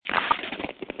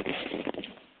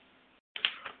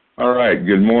All right,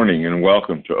 good morning and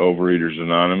welcome to Overeaters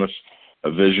Anonymous,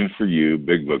 a Vision for You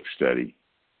Big Book Study.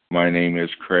 My name is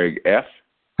Craig F.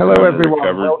 Hello,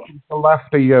 everyone. Welcome to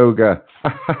Laughter Yoga.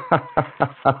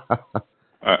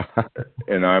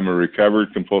 And I'm a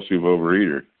recovered compulsive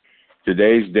overeater.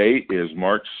 Today's date is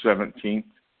March 17th,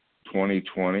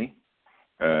 2020.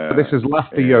 This is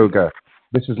Laughter Yoga.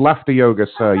 This is Laughter Yoga,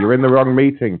 sir. You're in the wrong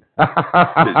meeting.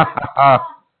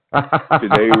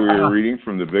 Today we are reading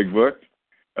from the Big Book,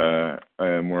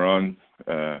 and we're on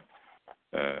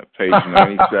page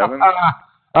 97,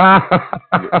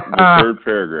 the third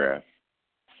paragraph.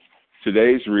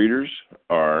 Today's readers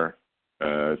are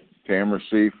Tamara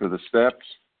C. for the steps,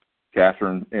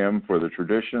 Catherine M. for the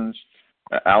traditions,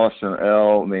 Allison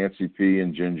L., Nancy P.,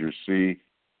 and Ginger C.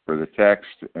 for the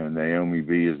text, and Naomi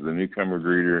B. is the newcomer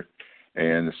greeter,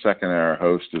 and the second hour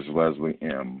host is Leslie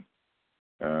M.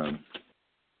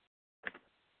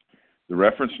 The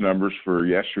reference numbers for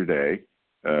yesterday,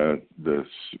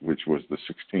 which was the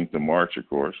 16th of March, of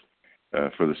course,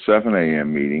 for the 7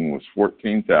 a.m. meeting was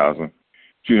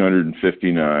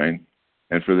 14,259,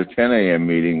 and for the 10 a.m.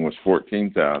 meeting was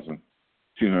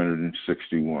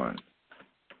 14,261.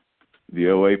 The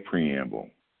OA Preamble.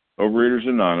 Overeaters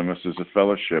Anonymous is a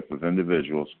fellowship of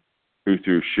individuals who,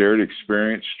 through shared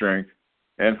experience, strength,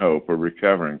 and hope, are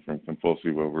recovering from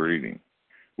compulsive overeating.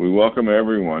 We welcome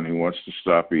everyone who wants to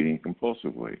stop eating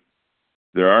compulsively.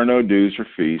 There are no dues or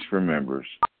fees for members.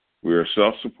 We are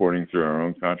self-supporting through our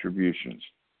own contributions,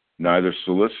 neither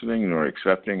soliciting nor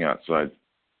accepting outside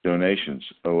donations.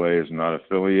 OA is not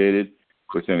affiliated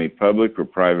with any public or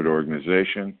private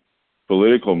organization,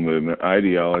 political movement,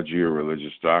 ideology, or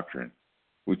religious doctrine.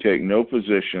 We take no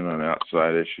position on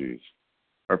outside issues.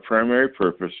 Our primary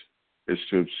purpose is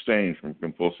to abstain from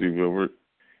compulsive overeating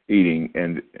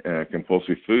and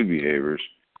compulsive food behaviors,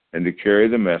 and to carry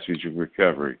the message of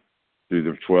recovery through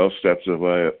the 12 steps of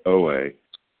OA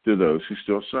to those who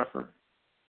still suffer.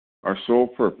 Our sole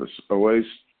purpose. OA's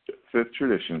fifth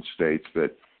tradition states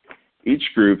that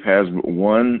each group has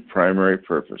one primary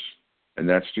purpose, and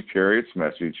that's to carry its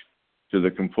message to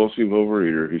the compulsive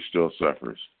overeater who still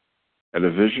suffers. At A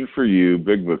Vision for You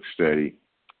Big Book Study,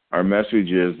 our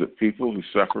message is that people who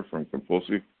suffer from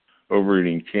compulsive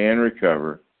overeating can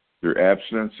recover through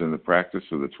abstinence and the practice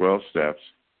of the 12 steps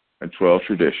and 12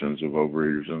 traditions of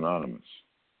Overeaters Anonymous.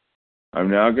 I'm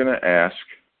now going to ask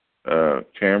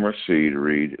Tamara C. to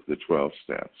read the 12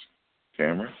 steps.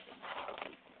 Tamara?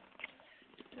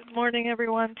 Good morning,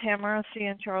 everyone. Tamara C.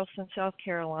 in Charleston, South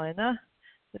Carolina.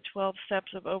 The 12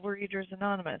 steps of Overeaters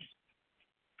Anonymous.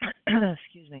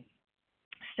 Excuse me.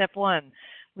 Step 1.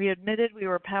 We admitted we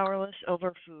were powerless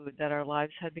over food, that our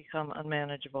lives had become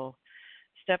unmanageable.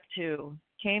 Step 2.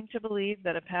 Came to believe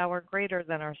that a power greater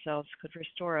than ourselves could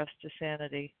restore us to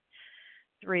sanity.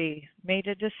 3. Made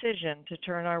a decision to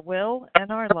turn our will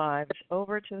and our lives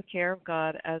over to the care of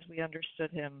God as we understood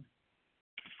Him.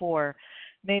 4.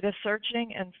 Made a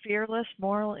searching and fearless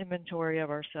moral inventory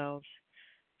of ourselves.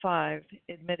 5.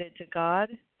 Admitted to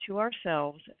God, to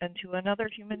ourselves, and to another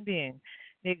human being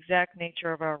the exact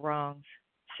nature of our wrongs.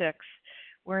 6.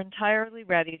 We're entirely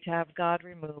ready to have God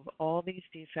remove all these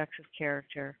defects of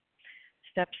character.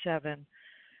 Step 7.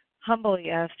 Humbly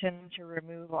asked Him to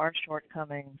remove our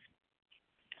shortcomings.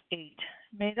 8.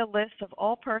 Made a list of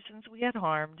all persons we had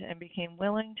harmed and became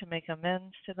willing to make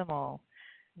amends to them all.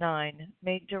 9.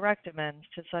 Made direct amends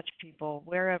to such people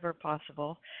wherever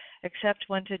possible, except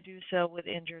when to do so would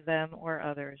injure them or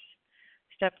others.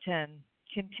 Step 10.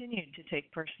 Continued to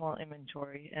take personal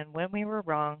inventory, and when we were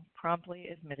wrong, promptly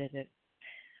admitted it.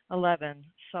 11.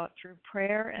 Sought through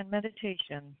prayer and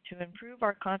meditation to improve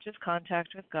our conscious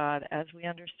contact with God as we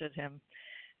understood Him,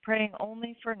 praying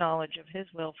only for knowledge of His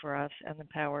will for us and the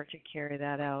power to carry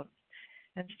that out.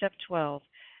 And step 12.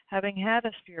 Having had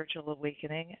a spiritual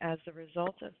awakening as the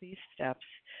result of these steps,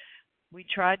 we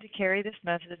tried to carry this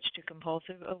message to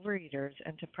compulsive overeaters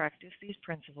and to practice these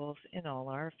principles in all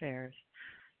our affairs.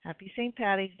 Happy St.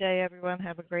 Patty's Day, everyone.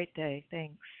 Have a great day.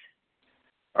 Thanks.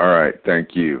 All right,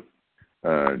 thank you.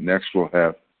 Next we'll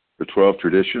have the 12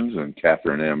 traditions, and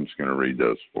Catherine M. is going to read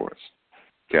those for us.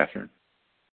 Catherine.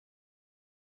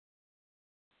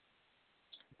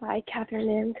 Hi, Catherine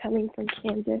M., coming from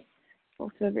Kansas,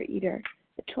 also overeater.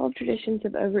 The 12 traditions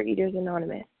of Overeaters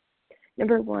Anonymous.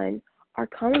 Number 1, our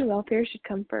common welfare should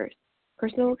come first.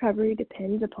 Personal recovery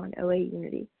depends upon OA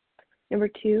unity. Number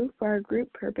 2, for our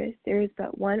group purpose, there is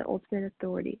but one ultimate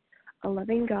authority, a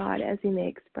loving God as He may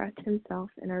express Himself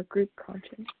in our group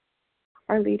conscience.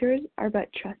 Our leaders are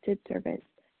but trusted servants.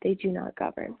 They do not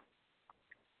govern.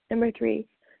 Number 3,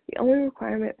 the only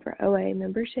requirement for OA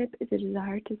membership is a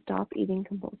desire to stop eating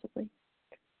compulsively.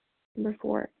 Number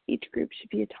 4, each group should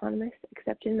be autonomous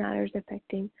except in matters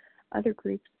affecting other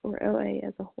groups or OA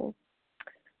as a whole.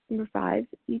 Number 5,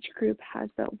 each group has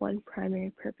but one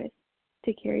primary purpose,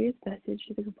 to carry its message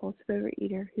to the compulsive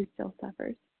overeater who still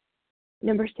suffers.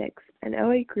 Number 6, an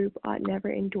OA group ought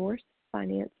never endorse,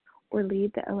 finance, or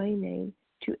lead the OA name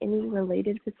to any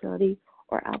related facility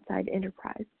or outside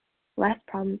enterprise, lest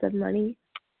problems of money,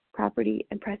 property,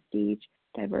 and prestige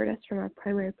divert us from our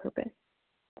primary purpose.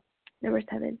 Number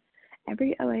 7,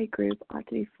 every OA group ought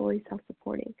to be fully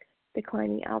self-supporting,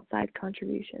 declining outside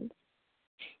contributions.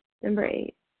 Number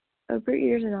 8,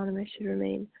 Overeaters Anonymous should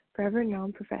remain forever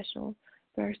non-professional,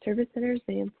 but our service centers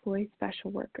may employ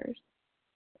special workers.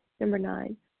 Number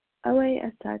 9, OA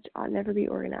as such ought never be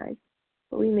organized,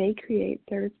 but we may create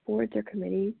service boards or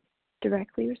committees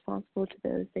directly responsible to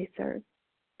those they serve.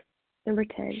 Number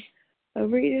 10,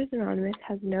 Overeaters Anonymous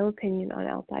has no opinion on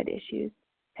outside issues,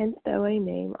 hence the OA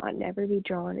name ought never be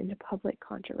drawn into public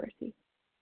controversy.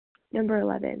 Number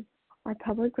 11, our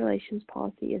public relations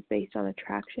policy is based on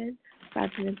attraction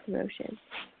rather than promotion.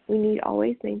 We need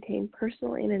always maintain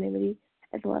personal anonymity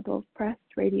at the level of press,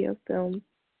 radio, film,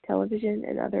 television,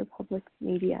 and other public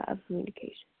media of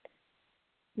communication.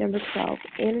 Number 12,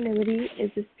 anonymity is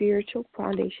the spiritual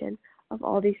foundation of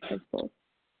all these principles,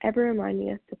 ever reminding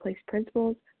us to place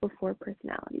principles before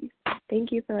personalities.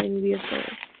 Thank you for letting me be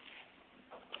observed.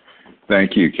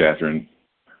 Thank you, Catherine.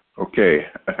 Okay,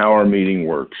 how our meeting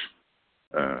works.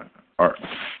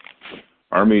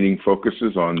 Our meeting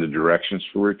focuses on the directions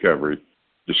for recovery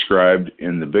described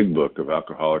in the Big Book of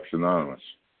Alcoholics Anonymous.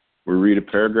 We read a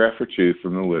paragraph or two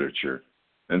from the literature,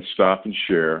 then stop and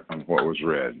share on what was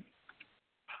read.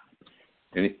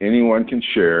 Anyone can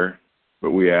share,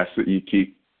 but we ask that you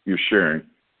keep your sharing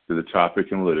to the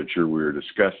topic and literature we are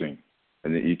discussing,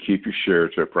 and that you keep your share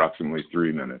to approximately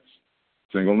 3 minutes.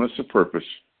 Singleness of purpose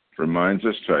reminds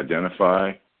us to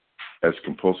identify as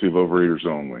compulsive overeaters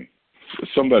only.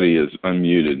 Somebody is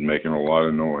unmuted, making a lot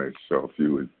of noise, so if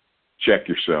you would check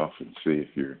yourself and see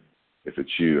if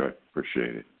it's you, I'd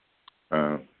appreciate it.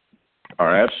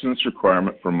 Our abstinence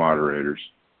requirement for moderators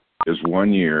is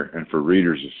 1 year, and for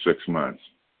readers is 6 months.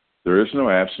 There is no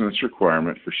abstinence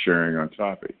requirement for sharing on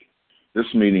topic.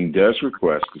 This meeting does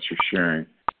request that your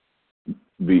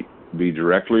sharing be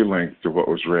directly linked to what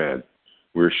was read.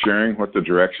 We're sharing what the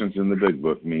directions in the Big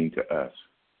Book mean to us.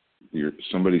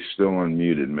 Somebody's still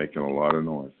unmuted, making a lot of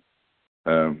noise.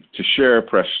 To share,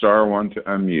 press *1 to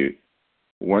unmute.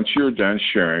 Once you're done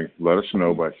sharing, let us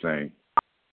know by saying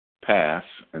pass,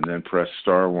 and then press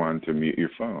 *1 to mute your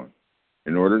phone.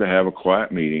 In order to have a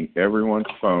quiet meeting, everyone's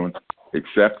phone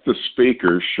except the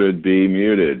speaker should be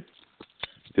muted.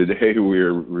 Today we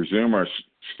resume our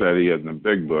study of the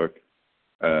Big Book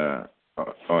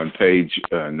on page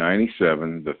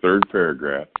 97, the third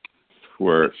paragraph,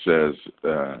 where it says,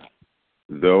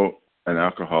 though an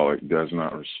alcoholic does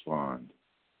not respond.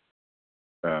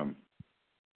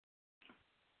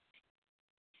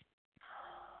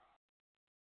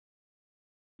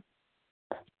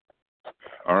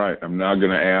 All right, I'm now going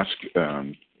to ask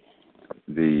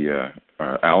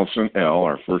Allison L.,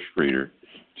 our first reader,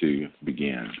 to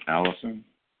begin. Allison?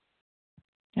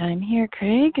 I'm here,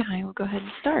 Craig. I will go ahead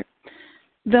and start.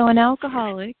 Though an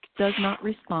alcoholic does not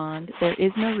respond, there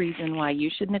is no reason why you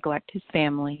should neglect his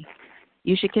family.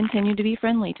 You should continue to be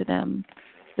friendly to them.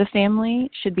 The family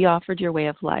should be offered your way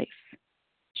of life.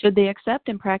 Should they accept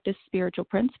and practice spiritual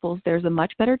principles, there's a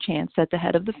much better chance that the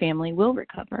head of the family will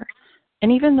recover.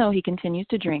 And even though he continues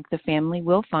to drink, the family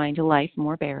will find life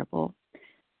more bearable.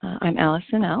 I'm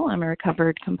Allison L. I'm a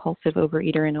recovered compulsive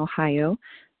overeater in Ohio.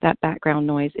 That background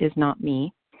noise is not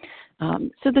me.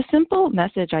 So the simple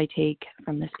message I take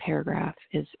from this paragraph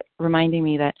is reminding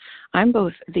me that I'm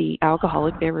both the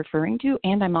alcoholic they're referring to,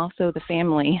 and I'm also the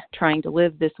family trying to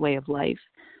live this way of life,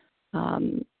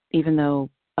 even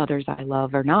though others I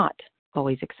love are not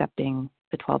always accepting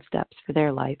the 12 steps for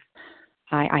their life.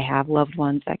 I have loved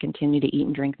ones that continue to eat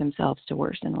and drink themselves to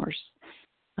worse and worse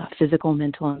physical,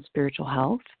 mental, and spiritual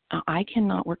health. I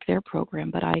cannot work their program,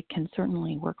 but I can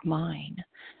certainly work mine.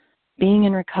 Being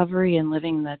in recovery and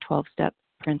living the 12-step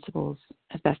principles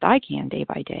as best I can day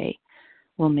by day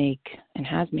will make and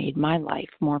has made my life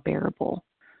more bearable,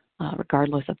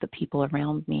 regardless of the people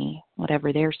around me,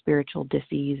 whatever their spiritual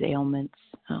disease, ailments,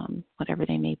 whatever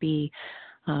they may be.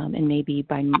 And maybe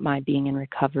by my being in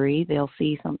recovery, they'll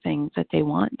see something that they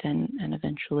want and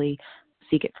eventually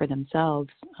seek it for themselves.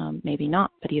 Maybe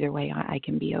not, but either way, I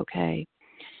can be okay.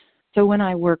 So when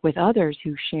I work with others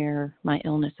who share my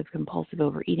illness of compulsive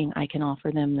overeating, I can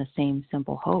offer them the same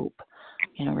simple hope.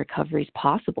 Recovery is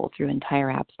possible through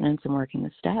entire abstinence and working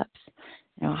the steps.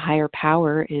 Higher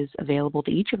power is available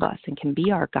to each of us and can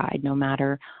be our guide no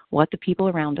matter what the people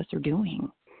around us are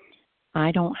doing.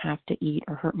 I don't have to eat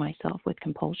or hurt myself with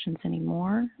compulsions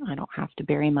anymore. I don't have to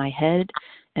bury my head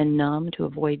and numb to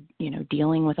avoid,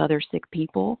 dealing with other sick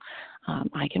people.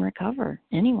 I can recover.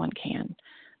 Anyone can.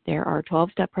 There are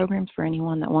 12-step programs for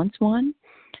anyone that wants one.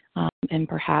 And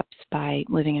perhaps by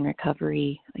living in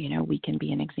recovery, we can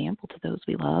be an example to those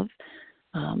we love.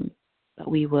 But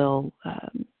we will,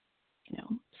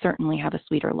 certainly have a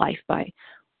sweeter life by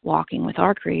walking with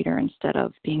our Creator instead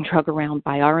of being drug around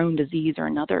by our own disease or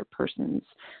another person's,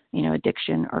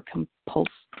 addiction or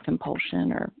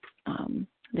compulsion or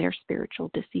their spiritual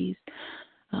disease.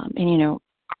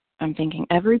 I'm thinking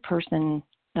every person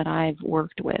that I've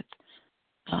worked with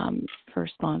for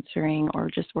sponsoring or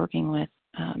just working with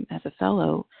as a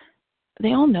fellow,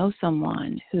 they all know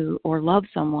someone who, or love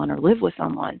someone or live with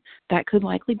someone that could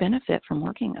likely benefit from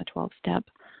working a 12-step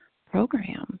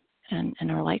program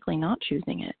and are likely not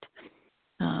choosing it.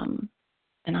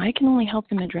 And I can only help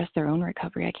them address their own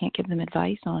recovery. I can't give them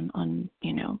advice on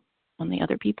the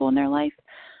other people in their life,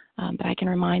 but I can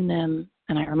remind them,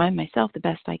 and I remind myself the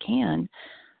best I can,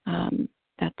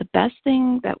 that the best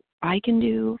thing that I can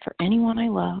do for anyone I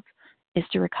love is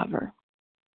to recover,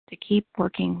 to keep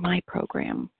working my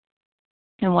program.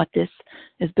 And what this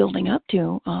is building up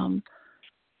to,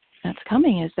 that's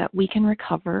coming, is that we can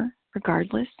recover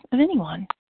regardless of anyone.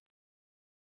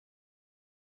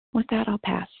 With that, I'll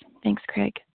pass. Thanks,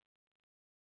 Craig.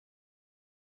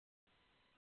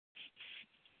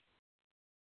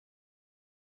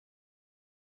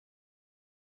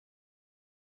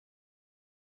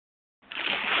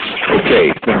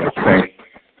 Okay,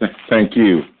 thank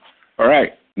you. All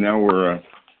right, now we're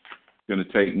going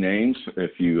to take names.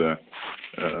 If you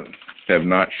have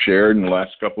not shared in the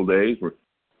last couple of days, we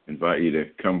invite you to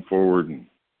come forward and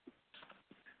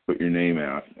put your name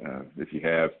out. If you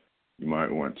have, you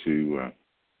might want to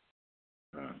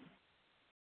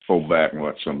hold back and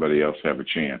let somebody else have a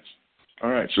chance. All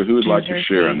right, so who would like to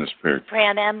share on this pair?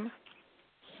 Fran M.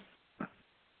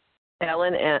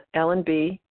 Ellen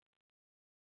B.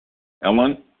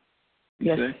 Ellen?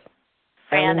 Yes. Say?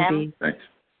 Fran M. Thanks.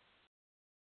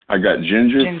 I got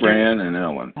Ginger, Fran, and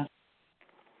Ellen.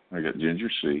 I got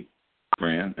Ginger C,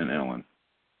 Fran, and Ellen.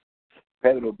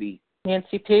 Pedro B.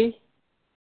 Nancy P.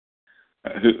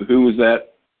 Who was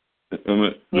that?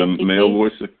 The male P.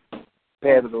 voice?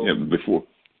 Pedro. Yeah, before.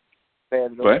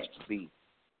 Pedro what? B.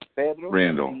 Pedro.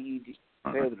 Randall. B.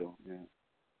 Uh-huh. Pedro. Yeah.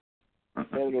 Uh-huh.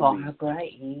 Pedro Barbara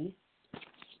E.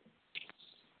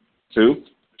 Who?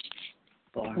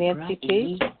 Barbara Nancy P.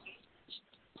 E.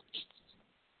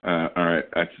 All right.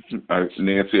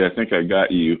 Nancy, I think I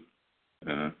got you.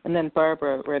 And then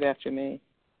Barbara right after me.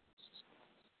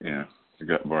 Yeah, I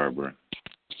got Barbara.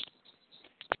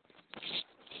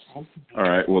 All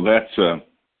right. Well, that's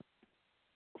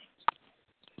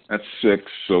 6.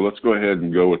 So let's go ahead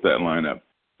and go with that lineup.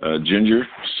 Ginger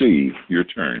C, your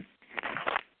turn.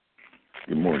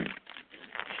 Good morning.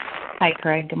 Hi,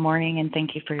 Craig. Good morning, and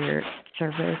thank you for your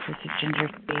service. This is Ginger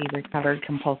C, recovered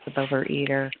compulsive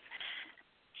overeater.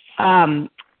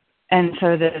 And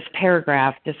so this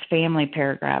paragraph, this family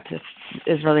paragraph, this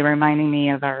is really reminding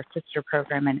me of our sister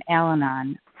program in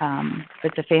Al-Anon,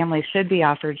 that the family should be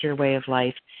offered your way of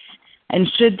life. And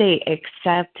should they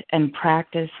accept and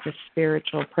practice the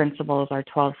spiritual principles, our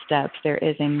 12 steps, there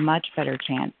is a much better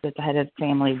chance that the head of the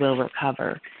family will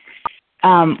recover.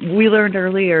 We learned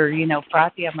earlier,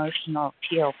 frothy emotional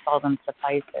appeal seldom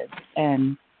suffices.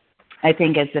 And I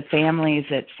think as the families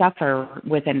that suffer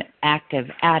with an active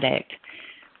addict,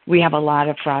 we have a lot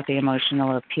of frothy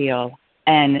emotional appeal.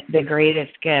 And the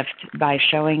greatest gift by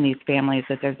showing these families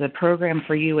that there's a program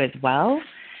for you as well.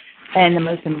 And the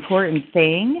most important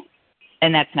thing,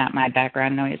 and that's not my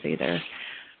background noise either,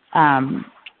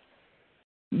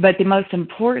 but the most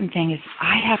important thing is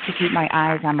I have to keep my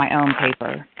eyes on my own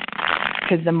paper.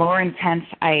 Because the more intense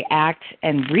I act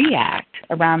and react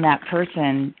around that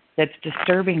person that's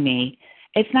disturbing me,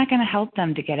 it's not going to help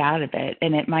them to get out of it,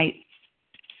 and it might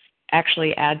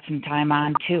actually add some time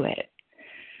on to it.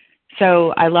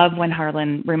 So I love when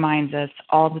Harlan reminds us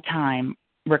all the time,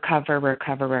 recover,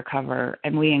 recover, recover.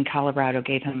 And we in Colorado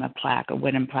gave him a plaque, a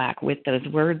wooden plaque with those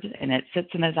words, and it sits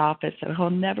in his office so he'll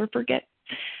never forget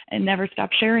and never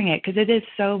stop sharing it because it is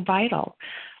so vital.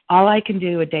 All I can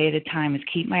do a day at a time is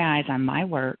keep my eyes on my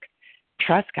work,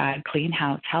 trust God, clean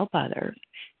house, help others,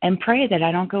 and pray that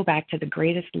I don't go back to the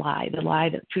greatest lie, the lie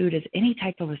that food is any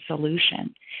type of a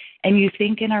solution. And you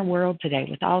think in our world today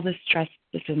with all this stress,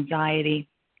 this anxiety,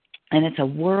 and it's a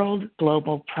world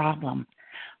global problem,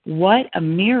 what a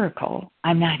miracle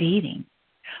I'm not eating.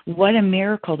 What a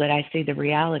miracle that I see the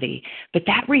reality. But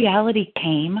that reality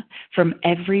came from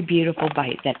every beautiful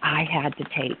bite that I had to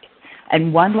take.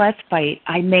 And one less bite,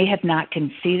 I may have not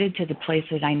conceded to the place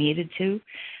that I needed to,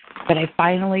 but I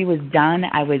finally was done.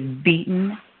 I was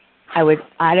beaten. I was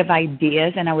out of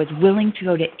ideas, and I was willing to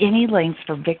go to any lengths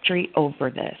for victory over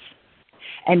this.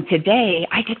 And today,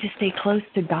 I get to stay close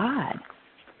to God.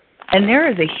 And there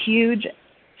is a huge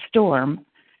storm,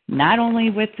 not only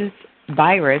with this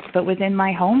virus, but within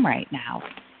my home right now.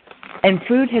 And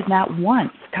food has not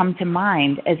once come to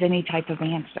mind as any type of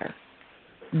answer.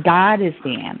 God is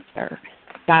the answer.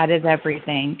 God is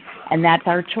everything, and that's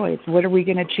our choice. What are we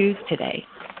going to choose today?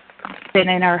 Sit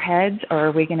in our heads, or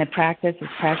are we going to practice this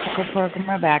practical program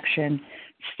of action,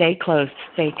 stay close,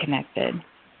 stay connected?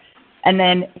 And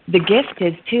then the gift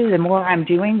is, too, the more I'm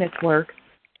doing this work,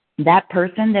 that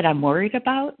person that I'm worried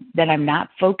about, that I'm not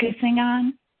focusing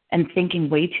on and thinking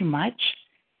way too much,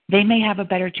 they may have a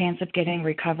better chance of getting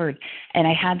recovered. And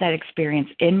I had that experience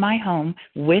in my home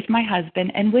with my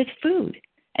husband and with food.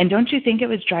 And don't you think it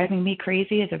was driving me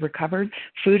crazy as a recovered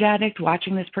food addict,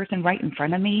 watching this person right in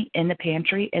front of me in the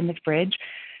pantry, in the fridge,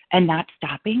 and not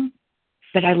stopping?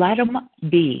 But I let him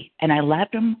be, and I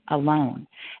left him alone.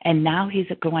 And now he's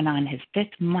going on his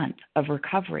 5th month of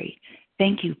recovery.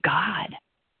 Thank you, God.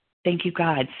 Thank you,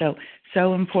 God.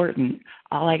 So important.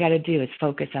 All I got to do is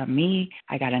focus on me.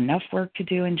 I got enough work to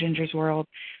do in Ginger's world,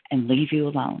 and leave you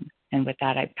alone. And with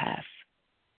that, I pass.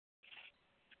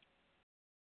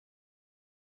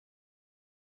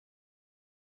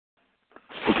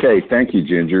 Okay, thank you,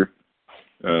 Ginger.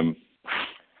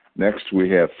 Next, we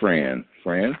have Fran.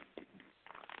 Fran?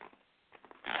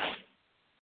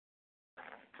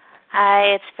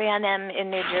 Hi, it's Fran M. in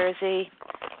New Jersey.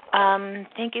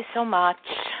 Thank you so much.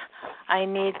 I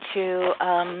need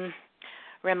to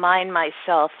remind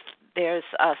myself there's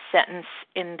a sentence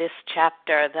in this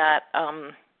chapter that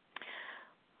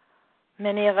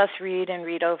many of us read and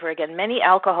read over again. Many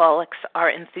alcoholics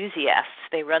are enthusiasts.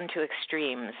 They run to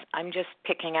extremes. I'm just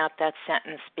picking out that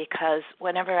sentence because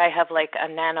whenever I have like a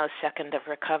nanosecond of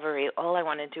recovery, all I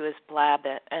want to do is blab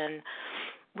it. And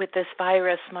with this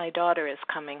virus, my daughter is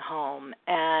coming home.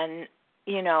 And,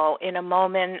 you know, in a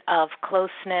moment of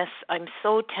closeness, I'm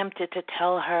so tempted to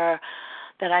tell her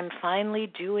that I'm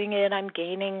finally doing it. I'm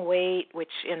gaining weight, which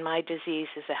in my disease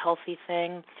is a healthy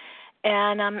thing.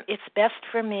 And it's best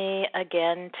for me,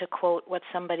 again, to quote what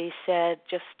somebody said,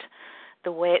 just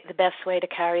the best way to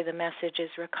carry the message is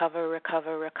recover,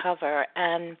 recover, recover.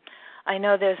 And I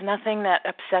know there's nothing that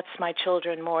upsets my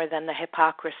children more than the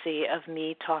hypocrisy of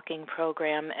me talking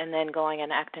program and then going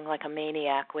and acting like a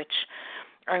maniac, which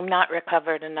I'm not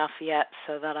recovered enough yet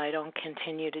so that I don't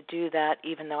continue to do that,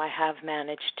 even though I have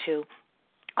managed to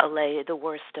allay the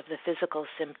worst of the physical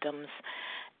symptoms.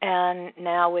 And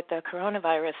now with the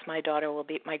coronavirus, my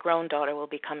grown daughter will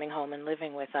be coming home and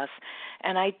living with us.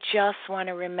 And I just want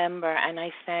to remember, and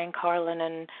I thank Harlan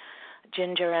and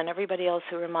Ginger and everybody else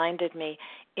who reminded me,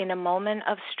 in a moment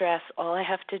of stress, all I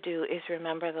have to do is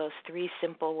remember those 3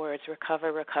 simple words,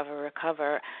 recover, recover,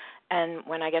 recover. And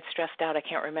when I get stressed out, I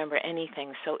can't remember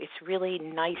anything. So it's really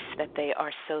nice that they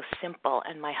are so simple.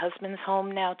 And my husband's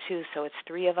home now, too, so it's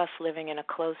 3 of us living in a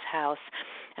close house.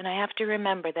 And I have to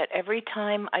remember that every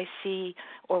time I see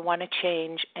or want to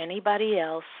change anybody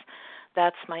else,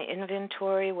 that's my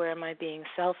inventory. Where am I being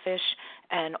selfish?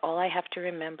 And all I have to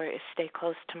remember is stay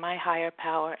close to my higher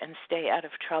power and stay out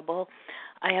of trouble.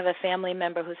 I have a family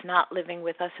member who's not living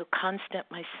with us,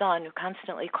 my son, who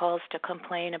constantly calls to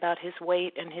complain about his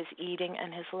weight and his eating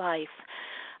and his life.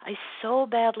 I so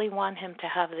badly want him to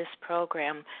have this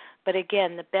program. But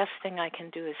again, the best thing I can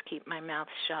do is keep my mouth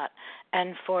shut.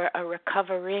 And for a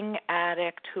recovering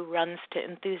addict who runs to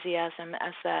enthusiasm,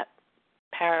 as that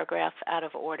paragraph out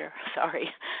of order,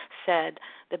 said,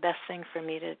 the best thing for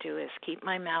me to do is keep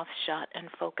my mouth shut and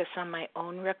focus on my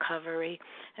own recovery.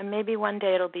 And maybe one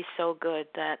day it'll be so good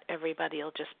that everybody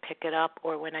will just pick it up,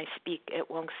 or when I speak, it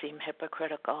won't seem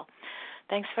hypocritical.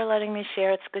 Thanks for letting me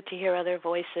share. It's good to hear other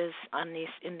voices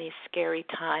in these scary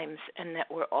times, and that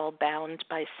we're all bound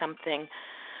by something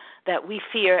that we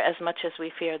fear as much as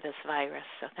we fear this virus.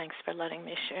 So thanks for letting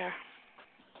me share.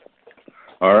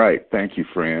 All right. Thank you,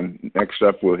 Fran. Next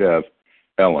up, we'll have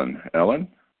Ellen. Ellen?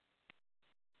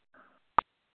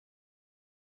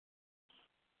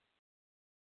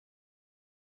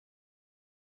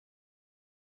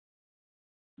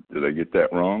 Did I get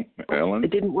that wrong, Ellen? It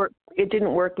didn't work. It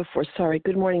didn't work before. Sorry.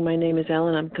 Good morning. My name is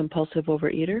Ellen. I'm a compulsive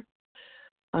overeater.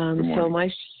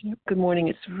 Good morning.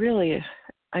 It's really,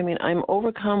 I'm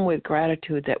overcome with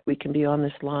gratitude that we can be on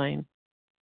this line,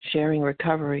 sharing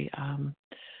recovery.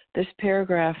 This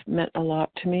paragraph meant a lot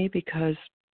to me because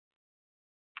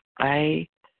I'm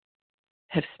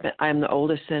the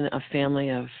oldest in a family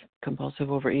of compulsive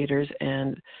overeaters,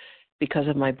 and because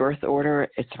of my birth order,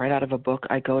 it's right out of a book.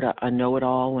 I go to a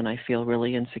know-it-all when I feel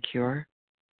really insecure.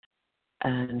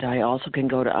 And I also can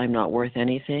go to I'm not worth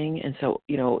anything. And so,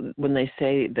 when they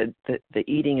say that the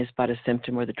eating is but a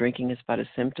symptom or the drinking is but a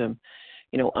symptom,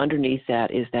 underneath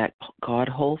that is that God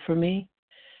hole for me.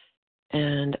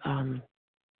 And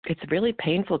it's really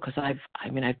painful because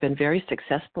I've been very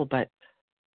successful, but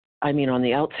on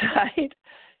the outside,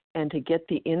 and to get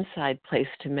the inside place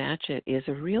to match it is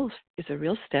a real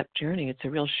step journey. It's a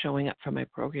real showing up for my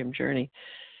program journey.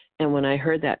 And when I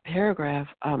heard that paragraph,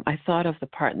 I thought of the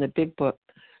part in the big book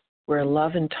where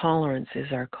love and tolerance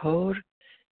is our code.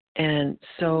 And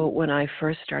so when I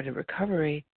first started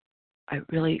recovery, I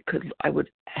really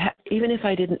even if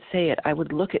I didn't say it, I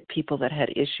would look at people that had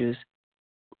issues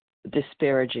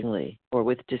disparagingly or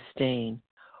with disdain,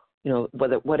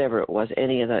 whatever it was,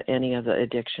 any of the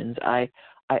addictions. I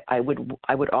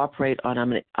would operate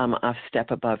on I'm a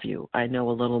step above you. I know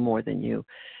a little more than you.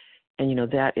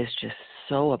 And, that is just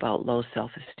so about low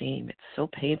self-esteem. It's so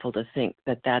painful to think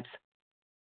that that's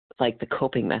like the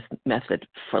coping method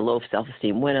for low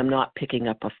self-esteem when I'm not picking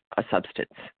up a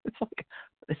substance.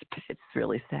 It's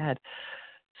really sad.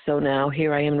 So now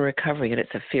here I am in recovery, and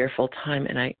it's a fearful time,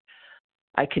 and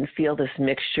I can feel this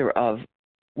mixture of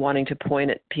wanting to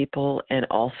point at people and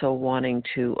also wanting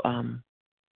to,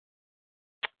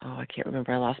 I can't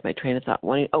remember. I lost my train of thought.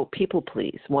 People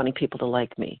please, wanting people to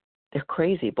like me. They're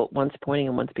crazy, but one's pointing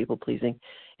and one's people pleasing,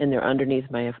 and they're underneath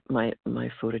my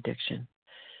food addiction.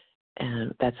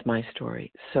 And that's my story.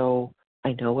 So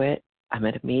I know it. I'm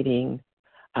at a meeting.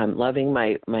 I'm loving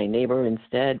my neighbor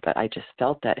instead, but I just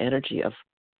felt that energy of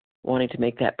wanting to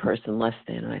make that person less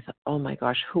than. And I thought, oh my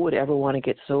gosh, who would ever want to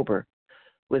get sober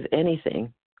with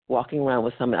anything, walking around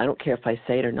with someone? I don't care if I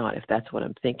say it or not, if that's what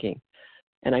I'm thinking.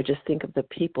 And I just think of the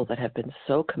people that have been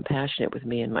so compassionate with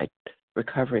me in my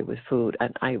recovery with food,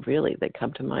 and they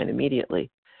come to mind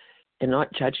immediately, and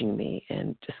not judging me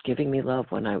and just giving me love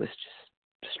when I was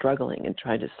just struggling and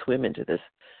trying to swim into this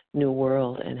new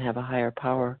world and have a higher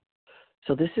power.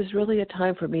 So this is really a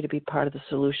time for me to be part of the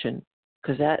solution,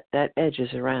 because that edge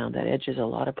is around. That edge is a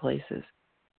lot of places,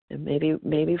 and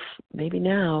maybe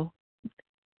now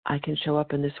I can show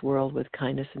up in this world with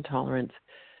kindness and tolerance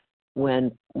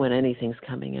when anything's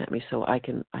coming at me, so I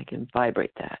can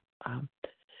vibrate that.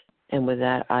 And with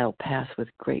that, I'll pass with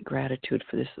great gratitude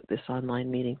for this online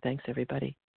meeting. Thanks,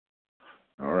 everybody.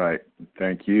 All right.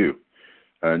 Thank you.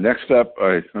 Next up,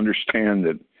 I understand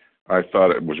that I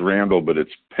thought it was Randall, but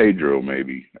it's Pedro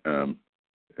maybe, and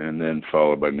then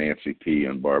followed by Nancy P.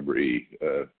 and Barbara E.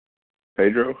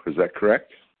 Pedro, is that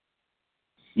correct?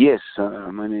 Yes,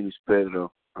 my name is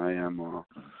Pedro. I am a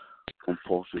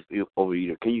compulsive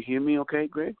overeater. Can you hear me okay,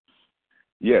 Greg?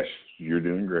 Yes, you're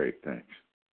doing great. Thanks.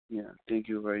 Yeah, thank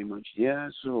you very much. Yeah,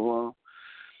 so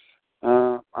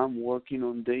I'm working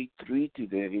on day 3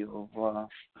 today of,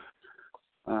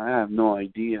 I have no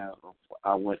idea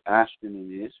of what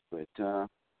abstinence is, but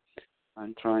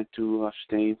I'm trying to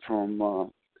abstain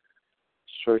from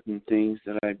certain things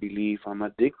that I believe I'm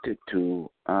addicted to,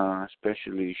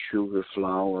 especially sugar,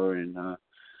 flour, and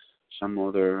some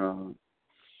other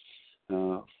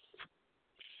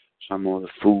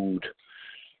food.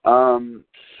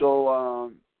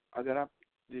 So I got up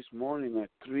this morning at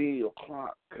 3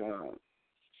 o'clock,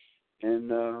 and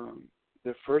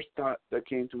the first thought that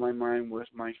came to my mind was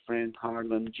my friend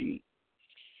Harlan G.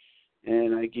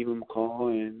 And I gave him a call,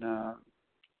 and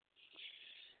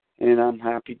I'm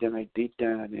happy that I did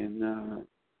that. And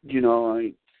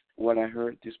what I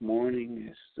heard this morning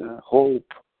is hope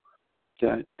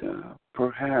that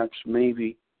perhaps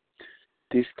maybe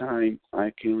this time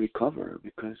I can recover,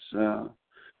 because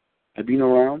I've been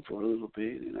around for a little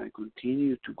bit, and I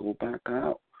continue to go back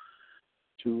out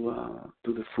to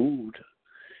the food,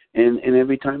 and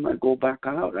every time I go back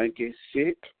out, I get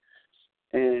sick,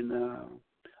 and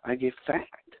I get fat.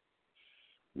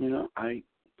 I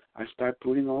start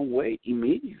putting on weight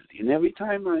immediately, and every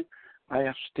time I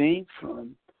abstain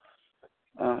from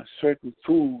certain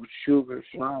foods, sugar,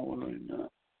 flour, and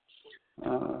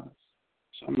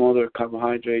some other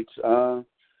carbohydrates,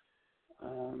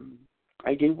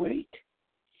 I gain weight,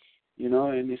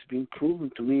 and it's been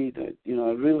proven to me that,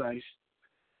 I realized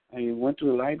I went to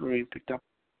the library and picked up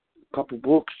a couple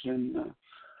books, and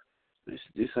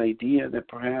this idea that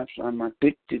perhaps I'm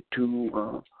addicted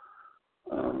to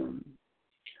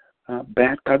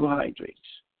bad carbohydrates.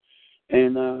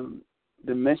 And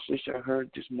the message I heard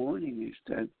this morning is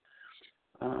that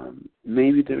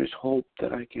maybe there is hope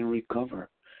that I can recover.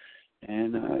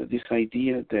 And this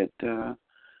idea that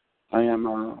I am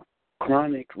a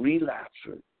chronic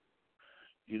relapser,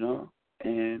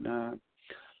 and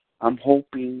I'm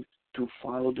hoping to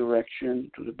follow direction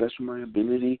to the best of my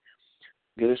ability,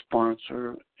 get a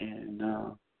sponsor, and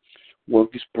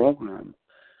work this program.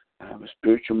 I have a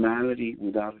spiritual malady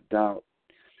without a doubt.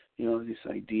 This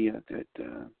idea that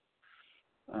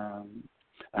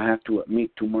I have to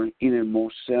admit to my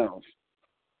innermost self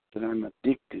that I'm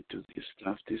addicted to this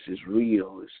stuff. This is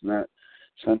real. It's not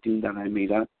something that I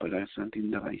made up, but that's something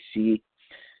that I see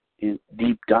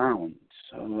deep down.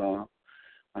 So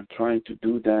I'm trying to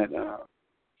do that.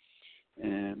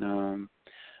 And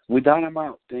with that, I'm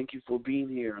out. Thank you for being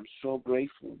here. I'm so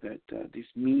grateful that this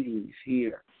meeting is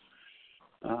here.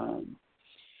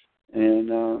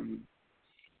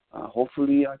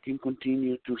 Hopefully I can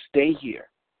continue to stay here.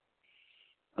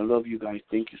 I love you guys.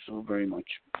 Thank you so very much.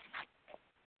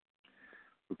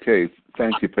 Okay,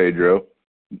 thank you, Pedro.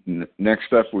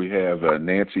 Next up, we have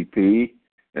Nancy P.,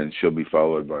 and she'll be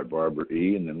followed by Barbara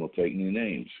E., and then we'll take new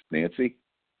names. Nancy?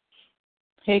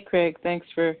 Hey, Craig. Thanks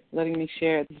for letting me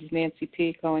share. This is Nancy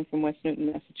P. calling from West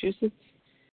Newton, Massachusetts.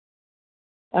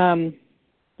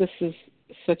 This is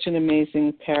such an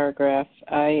amazing paragraph.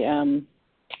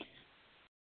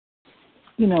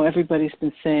 Everybody's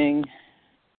been saying,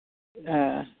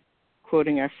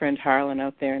 quoting our friend Harlan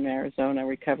out there in Arizona,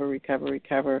 recover, recover,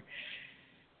 recover.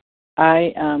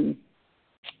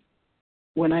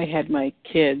 When I had my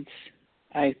kids,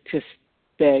 I just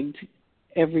begged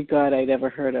every god I'd ever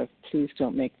heard of, please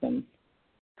don't make them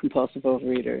compulsive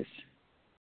overeaters.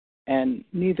 And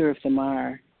neither of them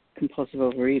are compulsive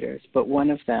overeaters, but one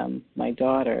of them, my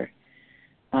daughter,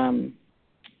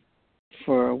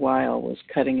 for a while was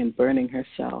cutting and burning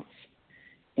herself.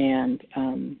 And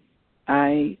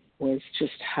I was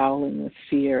just howling with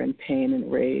fear and pain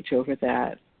and rage over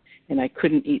that. And I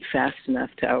couldn't eat fast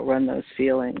enough to outrun those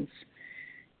feelings.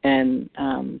 And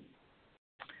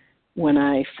when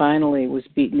I finally was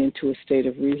beaten into a state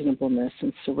of reasonableness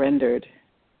and surrendered,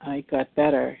 I got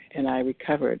better and I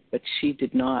recovered, but she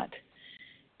did not.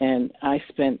 And I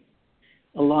spent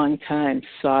a long time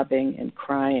sobbing and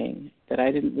crying that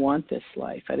I didn't want this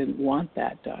life. I didn't want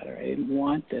that daughter. I didn't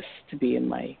want this to be in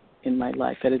my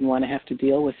life. I didn't want to have to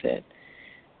deal with it.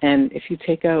 And if you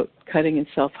take out cutting and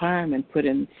self-harm and put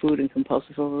in food and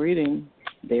compulsive overeating,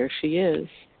 there she is.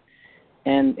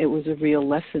 And it was a real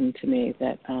lesson to me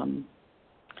that,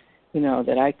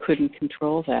 that I couldn't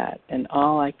control that. And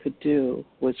all I could do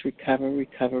was recover,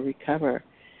 recover, recover.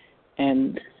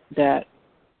 And that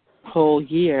whole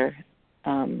year,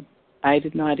 I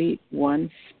did not eat one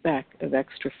speck of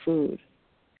extra food.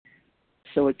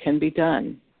 So it can be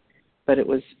done. But it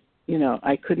was,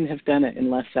 I couldn't have done it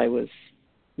unless I was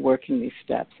working these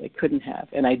steps. I couldn't have,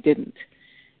 and I didn't.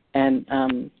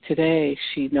 And today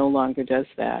she no longer does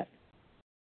that.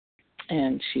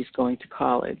 And she's going to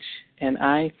college. And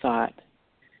I thought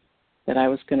that I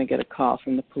was going to get a call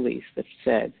from the police that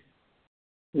said,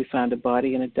 we found a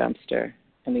body in a dumpster,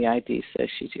 and the ID says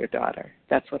she's your daughter.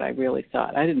 That's what I really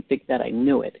thought. I didn't think that I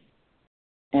knew it.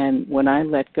 And when I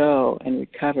let go and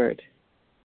recovered,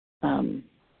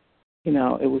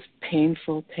 it was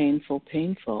painful, painful,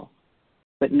 painful.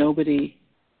 But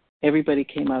everybody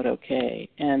came out okay.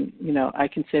 And, I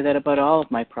can say that about all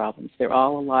of my problems. They're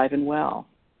all alive and well.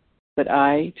 But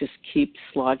I just keep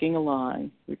slogging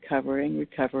along, recovering,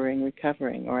 recovering,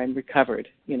 recovering, or I'm recovered.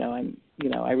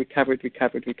 I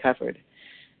recovered.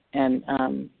 And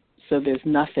so there's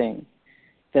nothing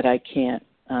that I can't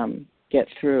get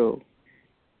through.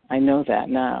 I know that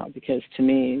now because to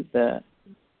me, the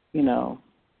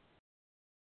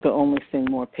only thing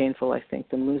more painful, I think,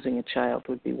 than losing a child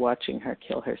would be watching her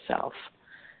kill herself.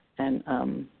 And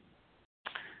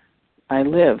I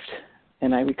lived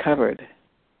and I recovered.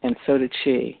 And so did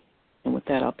she. And with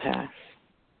that, I'll pass.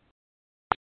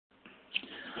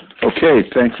 Okay,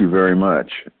 thank you very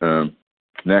much.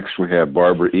 Next, we have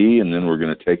Barbara E., and then we're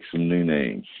going to take some new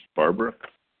names. Barbara?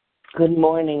 Good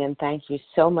morning, and thank you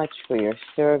so much for your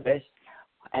service.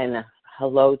 And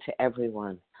hello to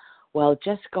everyone. Well,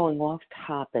 just going off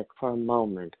topic for a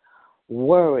moment,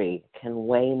 worry can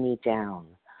weigh me down,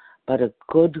 but a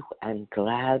good and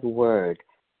glad word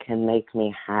can make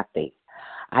me happy.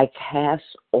 I cast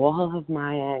all of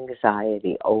my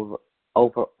anxiety over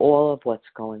all of what's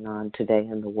going on today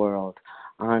in the world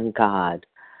on God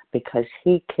because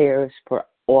He cares for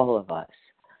all of us.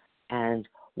 And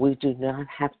we do not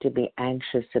have to be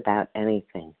anxious about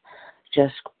anything.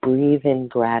 Just breathe in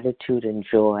gratitude and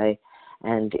joy,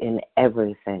 and in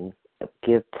everything,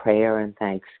 give prayer and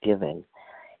thanksgiving.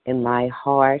 In my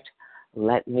heart,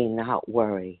 let me not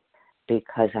worry.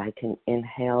 because I can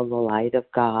inhale the light of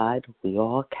God, we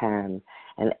all can,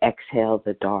 and exhale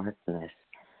the darkness.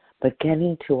 But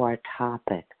getting to our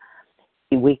topic,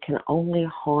 we can only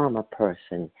harm a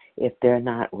person if they're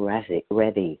not ready.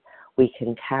 We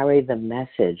can carry the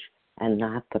message and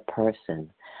not the person.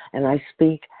 And I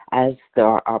speak, as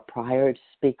our prior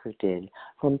speaker did,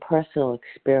 from personal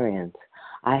experience.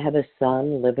 I have a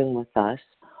son living with us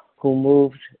who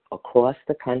moved across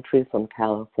the country from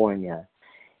California.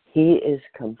 He is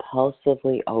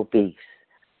compulsively obese.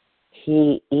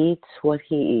 He eats what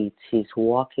he eats. He's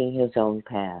walking his own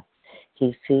path.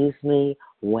 He sees me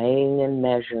weighing and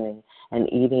measuring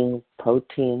and eating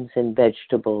proteins and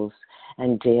vegetables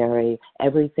and dairy,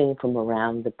 everything from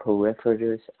around the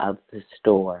perimeters of the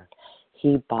store.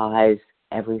 He buys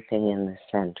everything in the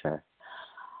center.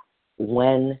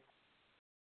 When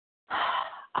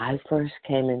I first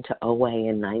came into OA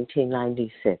in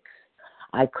 1996,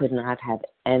 I could not have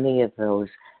any of those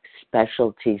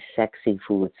specialty sexy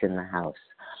foods in the house.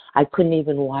 I couldn't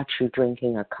even watch you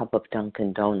drinking a cup of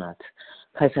Dunkin' Donuts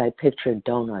because I pictured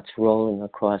donuts rolling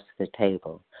across the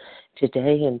table.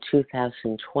 Today in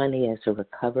 2020, as a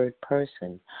recovered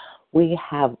person, we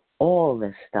have all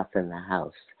this stuff in the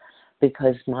house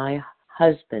because my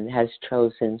husband has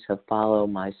chosen to follow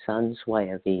my son's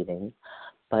way of eating,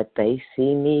 but they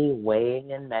see me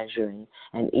weighing and measuring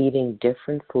and eating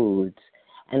different foods,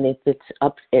 and if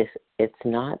it's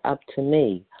not up to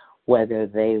me whether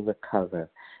they recover.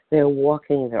 They're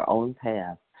walking their own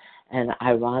path. And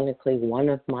ironically, one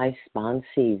of my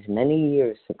sponsees many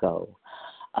years ago,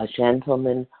 a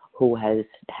gentleman who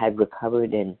had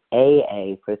recovered in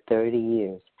AA for 30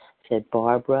 years, said,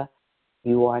 Barbara,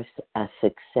 you are a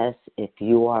success if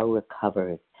you are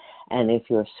recovered. And if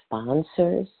your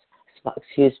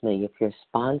if your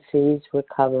sponsees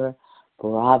recover,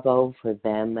 bravo for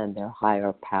them and their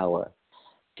higher power.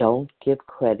 Don't give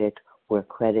credit where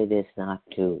credit is not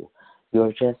due.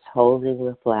 You're just holding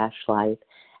the flashlight,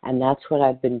 and that's what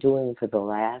I've been doing for the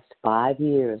last 5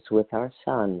 years with our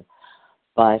son,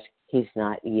 but he's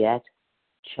not yet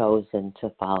chosen to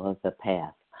follow the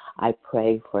path. I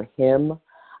pray for him.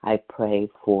 I pray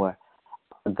for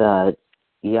the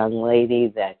young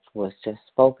lady that was just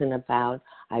spoken about.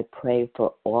 I pray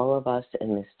for all of us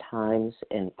in these times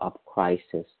of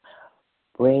crisis.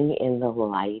 Bring in the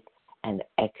light and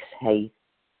exhale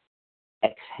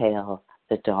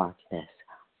the darkness.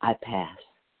 I pass.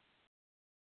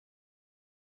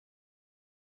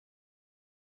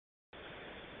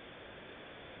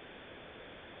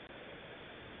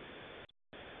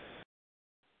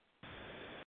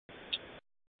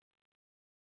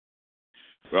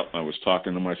 Well, I was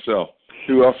talking to myself.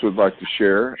 Who else would like to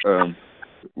share?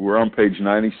 We're on page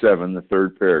 97, the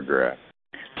third paragraph.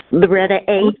 Loretta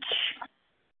H.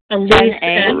 Elise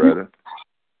N. Loretta.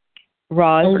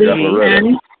 Roz. I got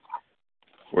Loretta.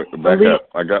 Wait, back up.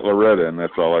 I got Loretta, and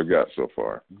that's all I've got so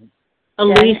far.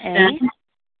 Elise N.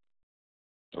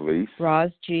 Elise.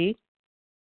 Roz G.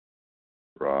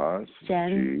 Roz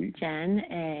G. Jen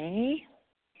A.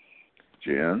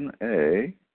 Jen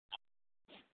A.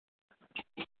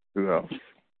 Who else?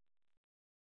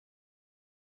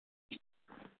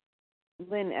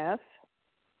 Lynn F.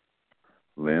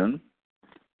 Lynn.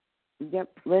 Yep,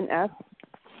 Lynn F.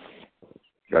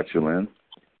 Got you, Lynn.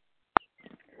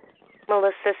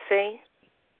 Melissa C.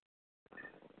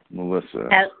 Melissa.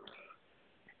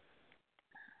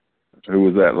 Who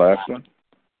was that last one?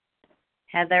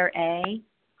 Heather A.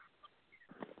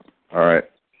 All right.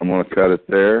 I'm going to cut it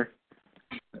there,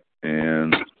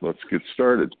 and let's get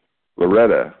started.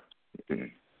 Loretta,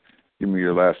 give me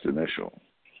your last initial.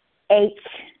 H.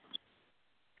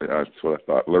 That's what I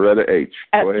thought. Loretta H.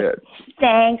 Go ahead.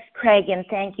 Thanks, Craig, and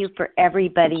thank you for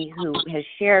everybody who has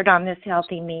shared on this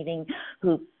healthy meeting,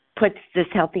 who puts this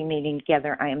healthy meeting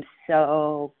together. I am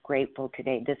so grateful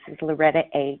today. This is Loretta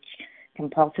H.,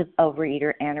 compulsive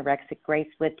overeater, anorexic, Grace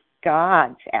with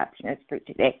God's abstinence for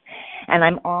today. And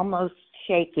I'm almost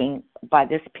shaking by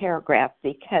this paragraph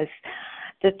because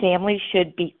the family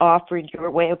should be offered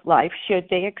your way of life should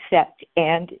they accept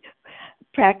and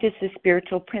practice the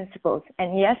spiritual principles.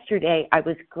 And yesterday I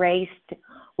was graced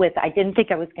with, I didn't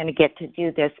think I was going to get to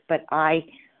do this, but I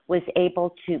was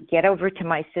able to get over to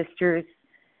my sister's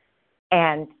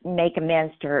and make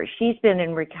amends to her. She's been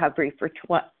in recovery for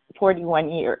 41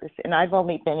 years, and I've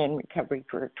only been in recovery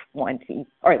for 20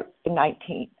 or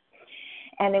 19.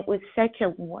 And it was such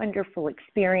a wonderful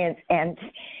experience, and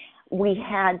we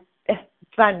had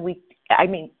fun.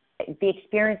 The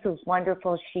experience was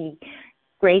wonderful. She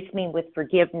graced me with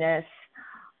forgiveness.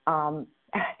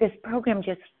 This program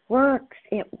just works.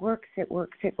 It works.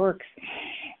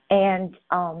 And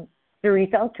the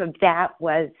result of that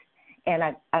was, and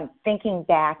I'm thinking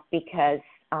back because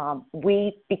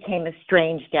we became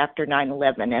estranged after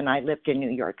 9/11, and I lived in New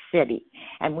York City,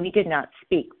 and we did not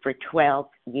speak for 12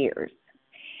 years.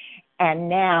 And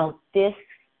now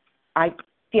I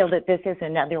feel that this is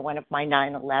another one of my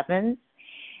 9/11s,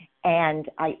 and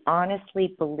I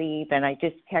honestly believe, and I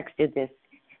just texted this,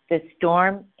 the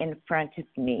storm in front of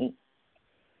me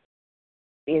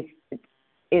is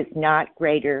not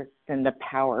greater than the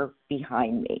power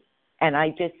behind me. And I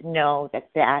just know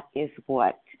that is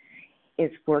what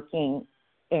is working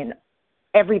in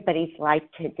everybody's life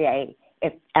today.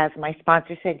 If, as my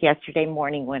sponsor said yesterday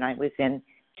morning when I was in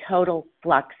total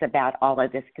flux about all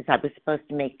of this, because I was supposed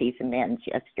to make these amends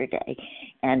yesterday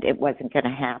and it wasn't going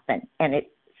to happen, and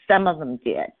some of them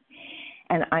did.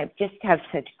 And I just have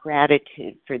such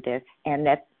gratitude for this, and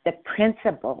that the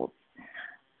principles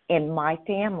in my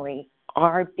family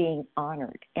are being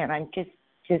honored, and I'm just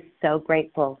so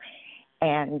grateful.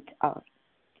 And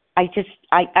I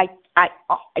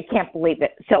can't believe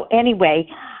it. So anyway,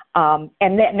 and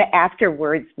then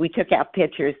afterwards we took out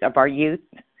pictures of our youth,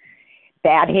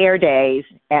 bad hair days,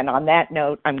 and on that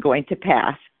note, I'm going to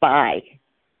pass. Bye.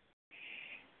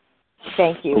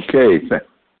 Thank you. Okay.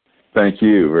 Thank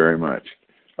you very much.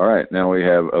 All right. Now we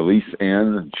have Elise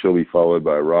N. and she'll be followed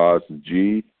by Roz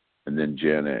G. and then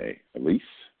Jen A. Elise?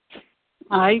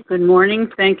 Hi, good morning.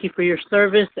 Thank you for your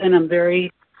service, and I'm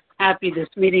very happy this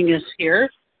meeting is here.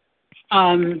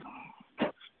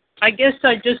 I guess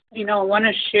I just, want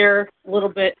to share a little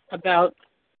bit about,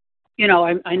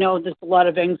 I know there's a lot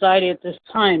of anxiety at this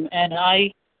time, and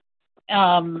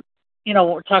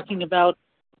we're talking about,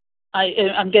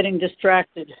 I'm getting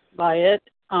distracted by it,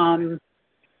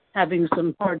 having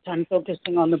some hard time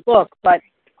focusing on the book. But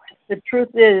the truth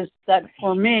is that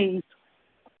for me,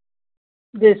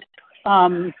 this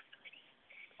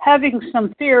having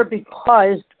some fear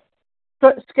because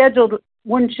scheduled,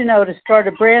 wouldn't you know, to start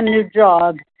a brand new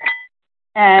job,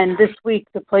 and this week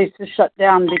the place is shut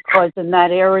down because in that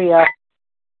area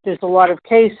there's a lot of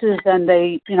cases, and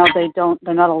they're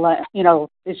not allowed,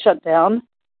 it's shut down.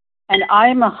 And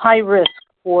I'm a high risk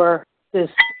for this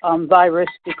virus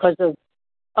because of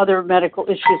other medical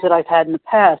issues that I've had in the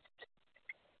past.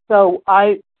 So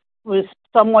I was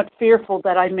somewhat fearful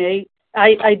that I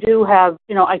do have,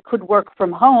 I could work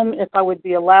from home if I would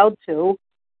be allowed to,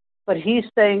 but he's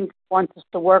saying wants us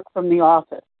to work from the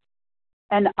office.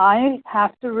 And I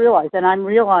have to realize, and I'm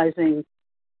realizing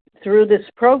through this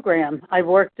program, I've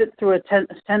worked it through a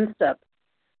 10-step,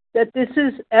 that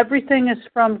everything is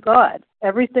from God.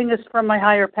 Everything is from my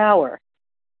higher power.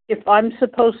 If I'm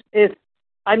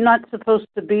not supposed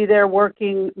to be there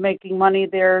working, making money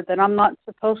there, then I'm not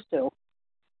supposed to.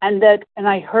 And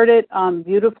I heard it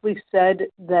beautifully said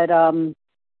that,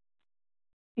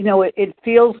 it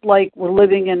feels like we're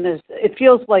living in this, it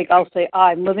feels like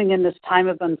I'm living in this time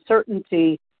of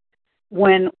uncertainty,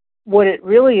 when what it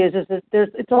really is that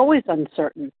it's always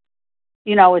uncertain.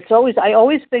 I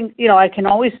always think, I can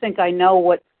always think I know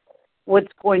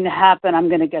what's going to happen. I'm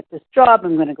going to get this job.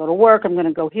 I'm going to go to work. I'm going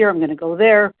to go here. I'm going to go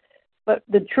there. But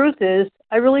the truth is,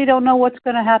 I really don't know what's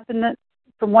going to happen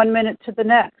from one minute to the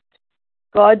next.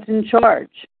 God's in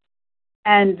charge.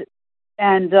 And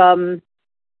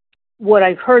what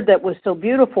I've heard that was so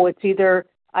beautiful, it's either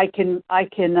I can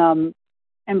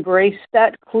embrace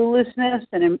that cluelessness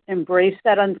and embrace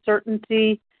that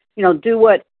uncertainty, do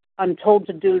what I'm told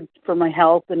to do for my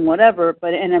health and whatever,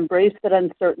 and embrace that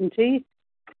uncertainty,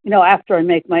 after I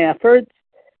make my efforts,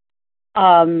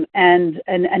 and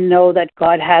know that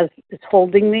God is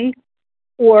holding me,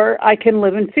 or I can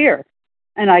live in fear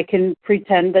and I can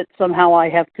pretend that somehow I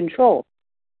have control.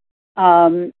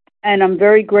 And I'm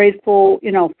very grateful,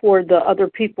 for the other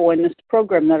people in this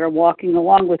program that are walking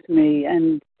along with me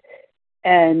and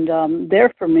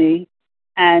there for me,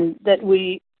 and that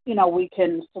we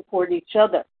can support each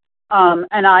other.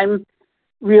 And I'm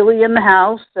really in the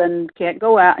house and can't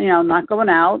go out, not going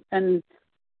out, and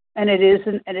it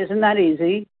isn't that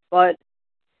easy, but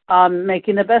I'm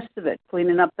making the best of it,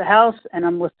 cleaning up the house, and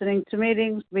I'm listening to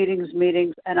meetings,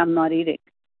 and I'm not eating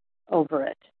over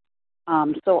it.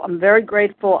 So I'm very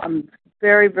grateful. I'm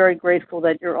very, very grateful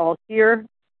that you're all here,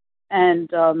 and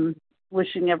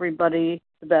wishing everybody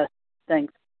the best.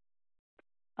 Thanks.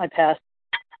 I pass.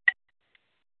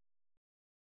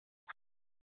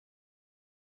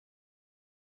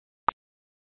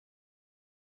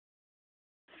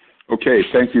 Okay,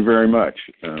 thank you very much.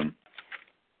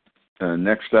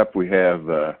 Next up, we have,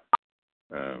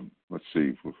 let's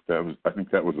see, I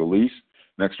think that was Elise.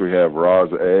 Next, we have Roz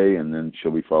A, and then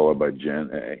she'll be followed by Jen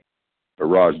A. Or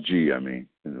Roz G, and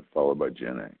then followed by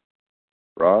Jen A.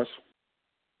 Roz?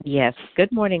 Yes.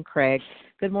 Good morning, Craig.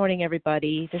 Good morning,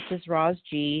 everybody. This is Roz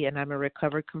G., and I'm a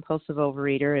recovered compulsive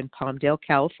overeater in Palmdale,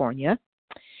 California.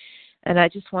 And I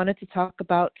just wanted to talk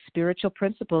about spiritual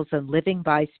principles and living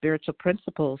by spiritual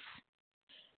principles.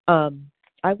 I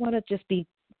want to just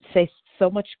say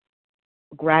so much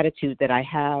gratitude that I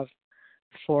have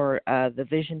for the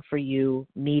Vision for You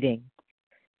meeting.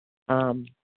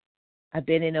 I've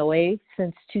been in OA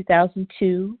since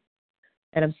 2002,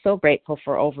 and I'm so grateful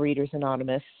for Overeaters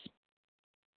Anonymous.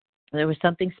 There was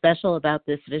something special about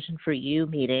this Vision for You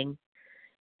meeting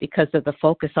because of the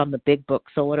focus on the big book.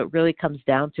 So what it really comes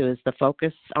down to is the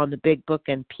focus on the big book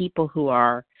and people who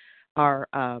are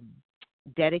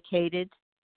dedicated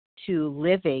to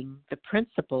living the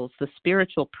principles, the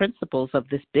spiritual principles of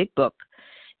this big book,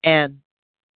 and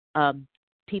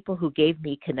people who gave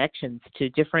me connections to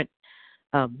different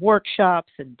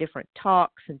workshops and different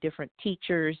talks and different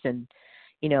teachers. And,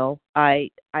 you know, I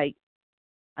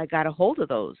got a hold of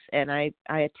those, and I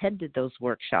attended those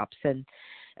workshops and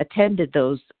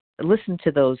listened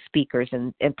to those speakers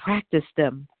and practiced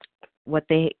them, what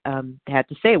they had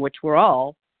to say, which were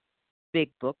all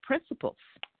big book principles.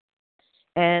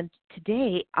 And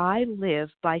today I live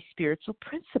by spiritual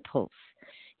principles.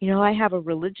 You know, I have a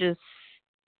religious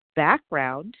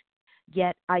background,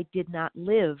 yet I did not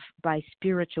live by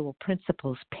spiritual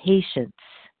principles: patience,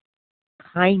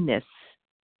 kindness,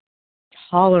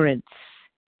 tolerance,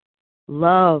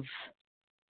 love.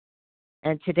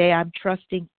 And today I'm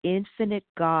trusting infinite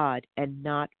God and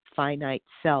not finite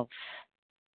self.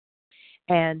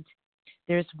 And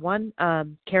there's one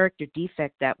character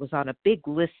defect that was on a big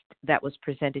list that was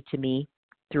presented to me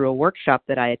through a workshop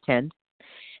that I attend.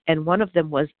 And one of them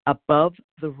was above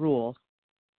the rule.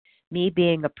 Me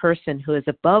being a person who is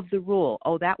above the rule.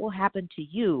 Oh, that will happen to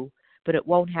you, but it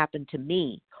won't happen to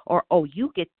me. Or, oh,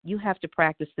 you have to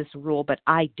practice this rule, but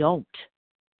I don't.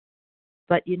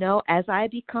 But, you know, as I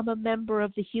become a member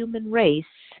of the human race,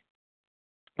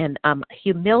 and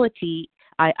humility,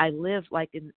 I live like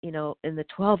in the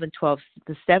 12 and 12,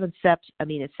 the 7 steps. I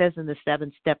mean, it says in the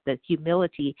 7th step that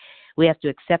humility, we have to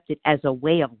accept it as a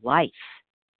way of life.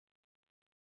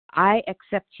 I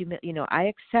accept I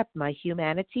accept my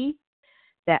humanity,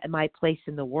 that my place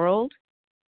in the world,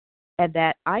 and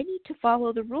that I need to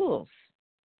follow the rules.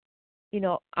 You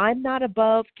know, I'm not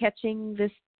above catching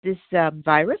this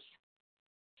virus,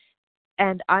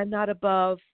 and I'm not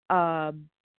above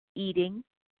eating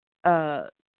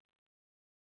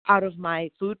out of my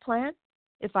food plan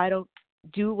if I don't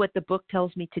do what the book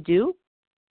tells me to do.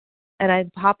 And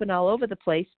I'm hopping all over the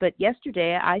place. But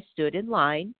yesterday I stood in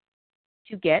line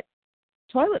to get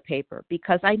toilet paper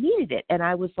because I needed it. And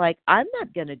I was like, I'm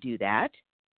not going to do that.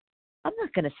 I'm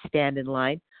not going to stand in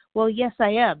line. Well, yes, I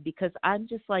am, because I'm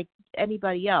just like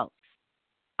anybody else.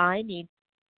 I need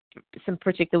some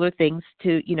particular things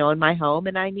to, in my home,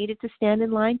 and I needed to stand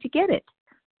in line to get it.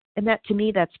 And that, to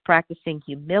me, that's practicing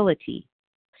humility.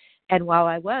 And while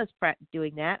I was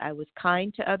doing that, I was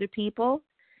kind to other people,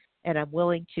 and I'm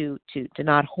willing to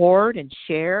not hoard and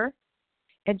share,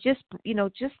 and just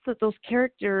those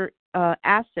character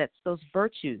assets, those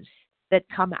virtues that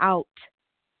come out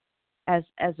as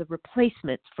a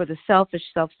replacement for the selfish,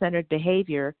 self-centered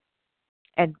behavior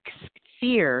and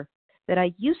fear that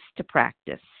I used to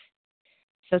practice.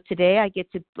 So today I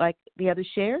get to, like the other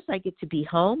shares, I get to be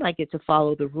home, I get to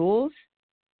follow the rules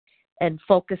and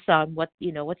focus on what's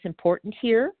important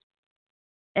here.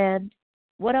 And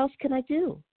what else can I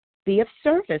do? Be of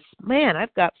service. Man,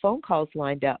 I've got phone calls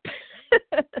lined up.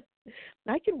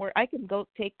 I can go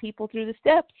take people through the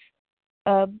steps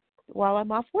while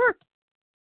I'm off work.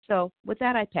 So with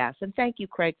that, I pass. And thank you,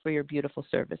 Craig, for your beautiful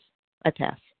service. I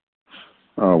pass.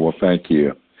 Oh, well, thank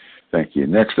you. Thank you.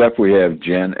 Next up, we have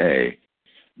Jen A.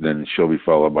 Then she'll be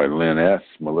followed by Lynn S.,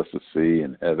 Melissa C.,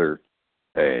 and Heather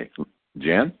A.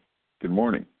 Jen, good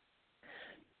morning.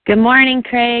 Good morning,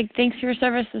 Craig. Thanks for your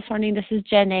service this morning. This is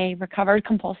Jen A., recovered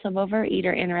compulsive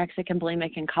overeater, anorexic and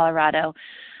bulimic in Colorado.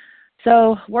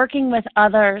 So working with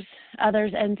others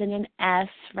ends in an S,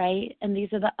 right? And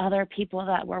these are the other people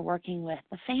that we're working with,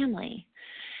 the family.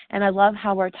 And I love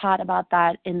how we're taught about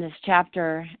that in this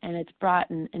chapter, and it's brought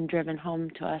and driven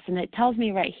home to us. And it tells me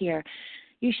right here,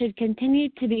 you should continue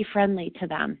to be friendly to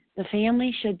them. The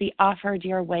family should be offered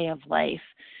your way of life.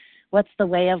 What's the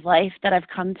way of life that I've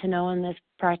come to know in this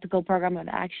practical program of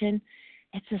action?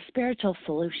 It's a spiritual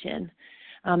solution.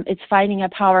 It's finding a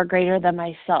power greater than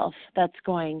myself that's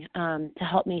going to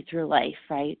help me through life,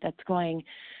 right? That's going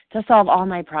to solve all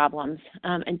my problems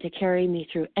and to carry me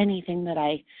through anything that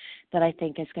I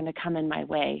think is going to come in my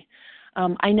way.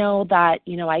 I know that,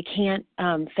 I can't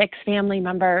fix family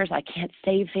members. I can't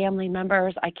save family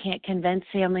members. I can't convince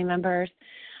family members.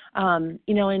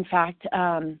 In fact,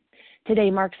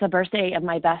 today marks the birthday of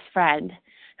my best friend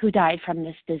who died from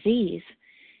this disease.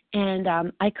 And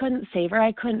I couldn't save her.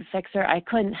 I couldn't fix her. I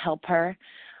couldn't help her.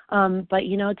 But,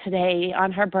 today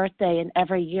on her birthday and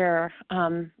every year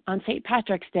on St.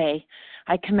 Patrick's Day,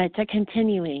 I commit to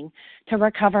continuing to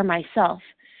recover myself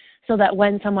so that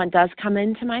when someone does come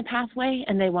into my pathway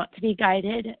and they want to be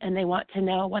guided and they want to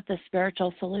know what the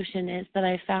spiritual solution is that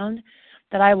I found,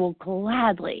 that I will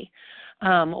gladly,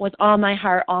 with all my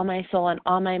heart, all my soul, and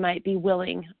all my might be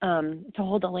willing to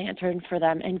hold a lantern for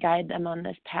them and guide them on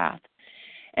this path.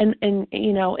 And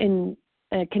in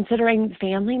considering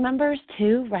family members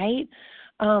too, right?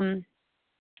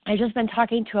 I've just been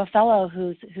talking to a fellow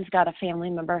who's got a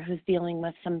family member who's dealing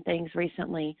with some things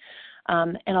recently,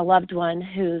 and a loved one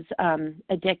who's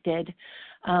addicted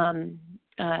and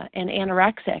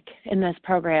anorexic in this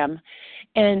program.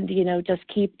 And, just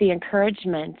keep the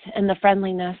encouragement and the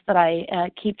friendliness that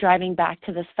I keep driving back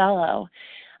to this fellow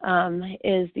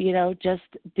is, just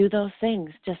do those things.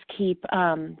 Just keep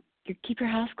your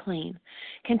house clean.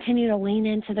 Continue to lean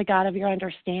into the God of your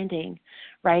understanding,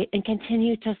 right? And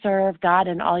continue to serve God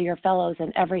and all your fellows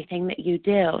in everything that you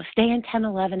do. Stay in 10,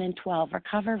 11, and 12.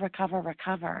 Recover, recover,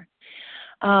 recover.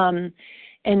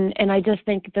 And I just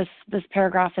think this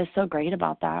paragraph is so great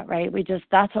about that, right?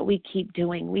 That's what we keep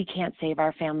doing. We can't save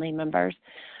our family members.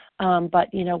 But,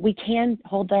 we can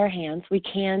hold their hands. We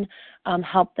can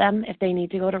help them if they need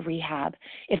to go to rehab,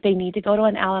 if they need to go to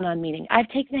an Al-Anon meeting. I've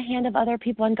taken the hand of other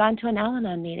people and gone to an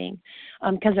Al-Anon meeting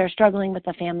because they're struggling with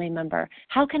a family member.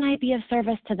 How can I be of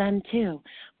service to them too?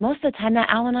 Most of the time, that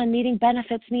Al-Anon meeting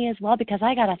benefits me as well because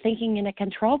I got a thinking and a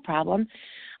control problem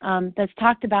that's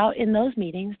talked about in those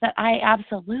meetings that I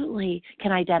absolutely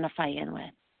can identify in with.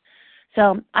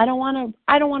 So I don't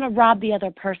want to rob the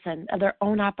other person of their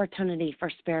own opportunity for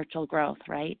spiritual growth,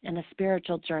 right, and a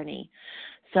spiritual journey.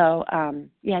 So,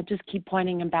 just keep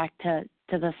pointing them back to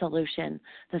the solution,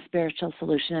 the spiritual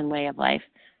solution and way of life.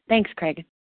 Thanks, Craig.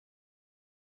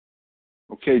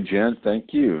 Okay, Jen, thank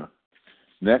you.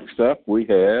 Next up, we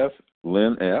have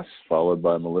Lynn S., followed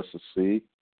by Melissa C.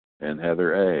 and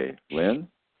Heather A. Lynn?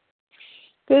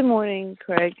 Good morning,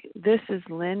 Craig. This is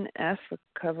Lynn S.,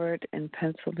 recovered in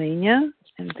Pennsylvania,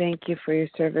 and thank you for your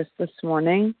service this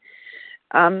morning.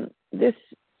 This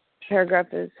paragraph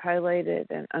is highlighted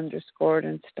and underscored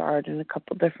and starred in a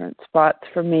couple different spots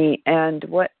for me, and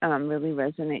what really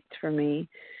resonates for me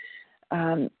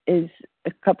is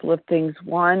a couple of things.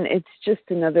 One, it's just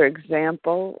another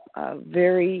example, a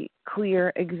very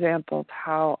clear example of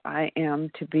how I am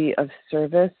to be of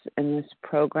service in this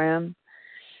program.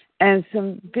 And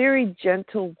some very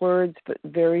gentle words, but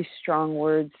very strong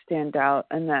words stand out,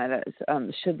 and that is,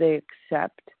 should they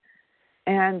accept?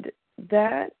 And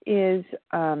that is,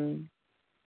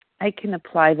 I can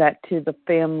apply that to the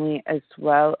family as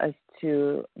well as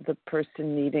to the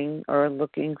person needing or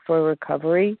looking for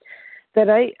recovery, that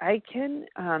I can,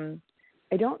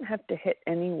 I don't have to hit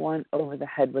anyone over the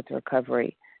head with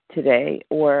recovery today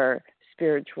or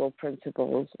spiritual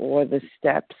principles or the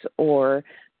steps or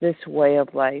this way of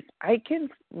life. I can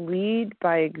lead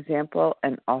by example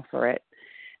and offer it.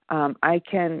 I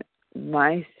can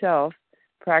myself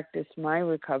practice my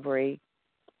recovery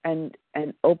and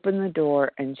open the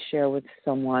door and share with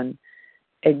someone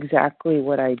exactly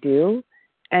what I do.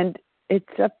 And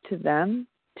it's up to them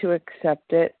to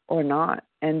accept it or not.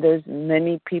 And there's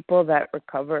many people that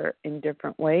recover in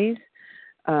different ways.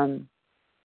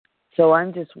 So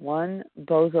I'm just one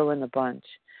bozo in the bunch.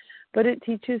 But it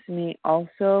teaches me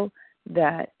also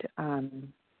that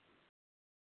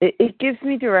it gives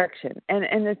me direction.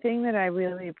 And the thing that I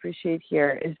really appreciate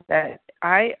here is that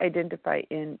I identify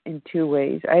in two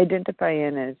ways. I identify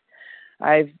in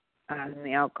as I'm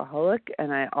the alcoholic,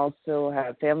 and I also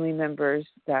have family members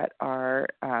that are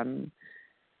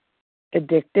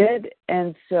addicted.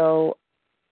 And so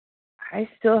I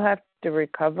still have to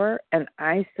recover, and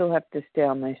I still have to stay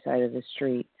on my side of the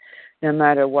street, no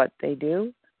matter what they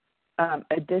do.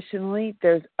 Additionally,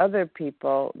 there's other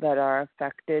people that are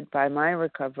affected by my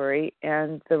recovery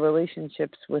and the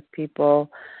relationships with people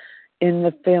in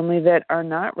the family that are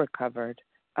not recovered.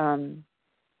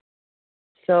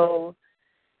 So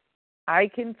I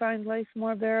can find life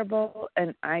more bearable,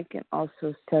 and I can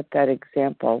also set that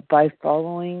example by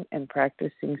following and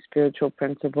practicing spiritual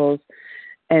principles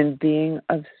and being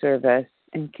of service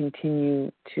and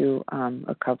continue to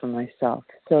recover myself.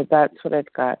 So that's what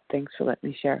I've got. Thanks for letting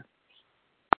me share.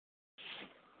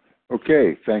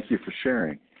 Okay, thank you for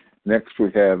sharing. Next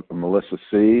we have Melissa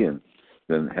C., and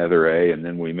then Heather A., and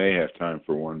then we may have time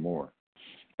for one more.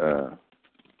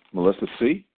 Melissa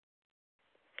C.?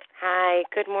 Hi,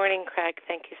 good morning, Craig.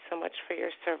 Thank you so much for your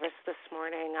service this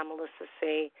morning. I'm Melissa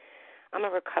C. I'm a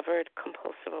recovered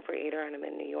compulsive overeater, and I'm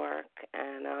in New York.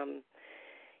 And,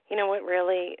 what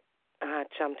really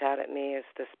jumped out at me is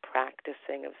this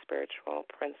practicing of spiritual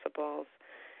principles,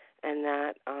 and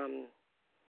that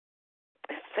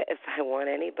if I want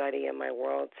anybody in my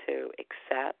world to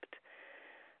accept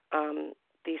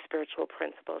these spiritual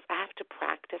principles, I have to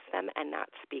practice them and not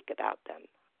speak about them.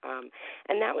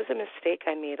 And that was a mistake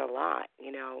I made a lot,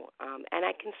 and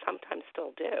I can sometimes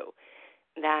still do.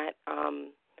 That,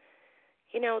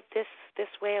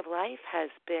 this way of life has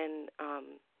been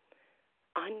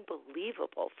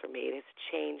unbelievable for me. It has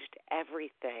changed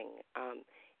everything.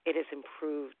 It has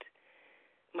improved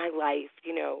my life,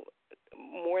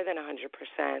 more than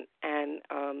 100%.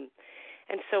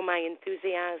 And so my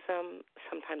enthusiasm,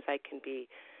 sometimes I can be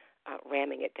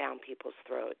ramming it down people's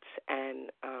throats.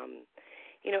 And,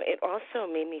 it also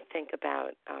made me think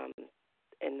about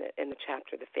in the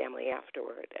chapter, The Family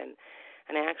Afterward. And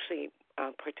I actually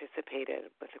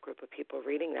participated with a group of people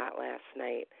reading that last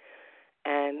night.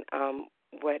 And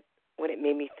what it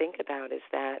made me think about is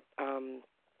that,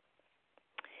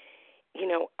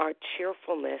 our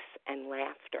cheerfulness and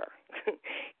laughter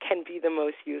can be the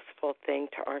most useful thing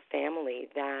to our family,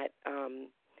 that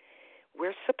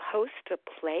we're supposed to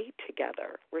play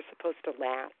together. We're supposed to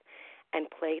laugh and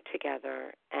play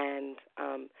together, and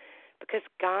because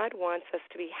God wants us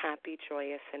to be happy,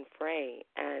 joyous, and free.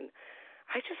 And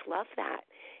I just love that.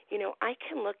 I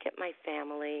can look at my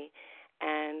family,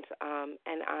 and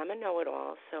I'm a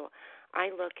know-it-all, so I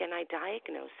look and I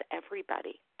diagnose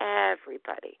everybody.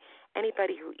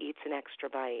 Anybody who eats an extra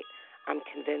bite, I'm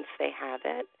convinced they have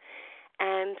it.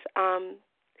 And,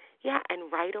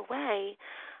 and right away,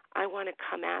 I want to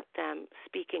come at them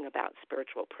speaking about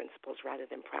spiritual principles rather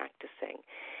than practicing.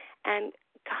 And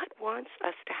God wants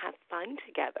us to have fun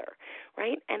together,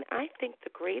 right? And I think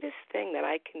the greatest thing that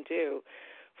I can do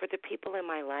for the people in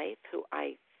my life who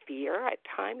I fear at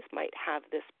times might have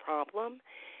this problem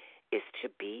is to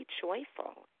be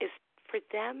joyful, is for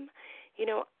them,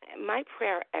 my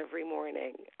prayer every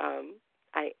morning,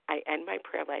 I end my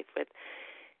prayer life with,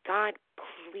 God,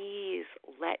 please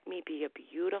let me be a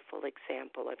beautiful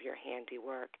example of your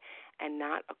handiwork and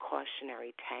not a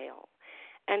cautionary tale.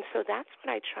 And so that's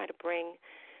what I try to bring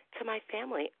to my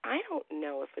family. I don't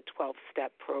know if a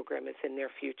 12-step program is in their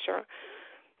future,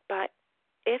 but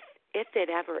if it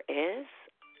ever is,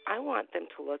 I want them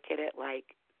to look at it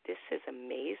like, this is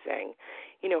amazing,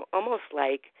 almost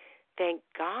like, thank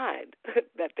God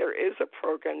that there is a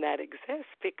program that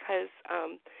exists, because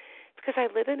I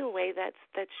live in a way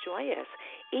that's joyous.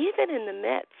 Even in the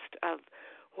midst of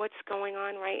what's going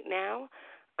on right now,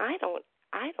 I don't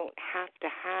have to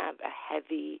have a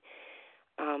heavy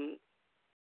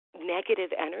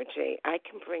negative energy. I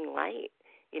can bring light,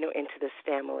 into this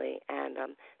family. And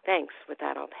thanks. With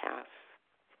that, I'll pass.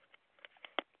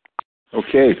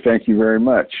 Okay, thank you very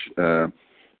much.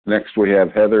 Next we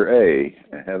have Heather A.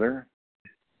 Heather?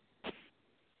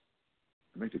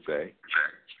 I think it's A.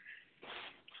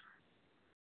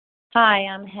 Hi,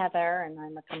 I'm Heather, and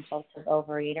I'm a compulsive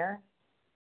overeater.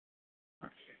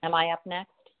 Am I up next?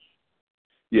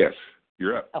 Yes,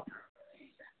 you're up.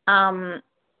 Oh.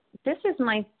 This is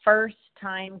my first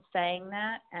time saying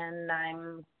that, and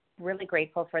I'm really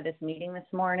grateful for this meeting this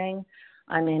morning.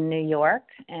 I'm in New York,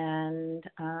 and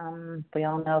we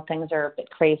all know things are a bit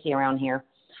crazy around here.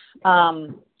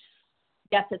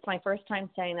 Yes, it's my first time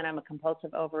saying that I'm a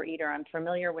compulsive overeater. I'm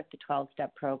familiar with the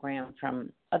 12-step program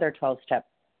from other 12-step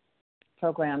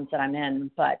programs that I'm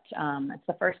in, but it's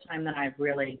the first time that I've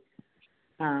really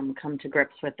come to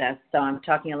grips with this. So I'm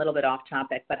talking a little bit off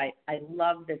topic, but I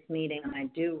love this meeting, and I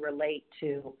do relate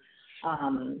to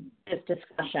this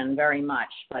discussion very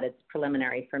much, but it's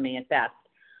preliminary for me at best.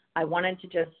 I wanted to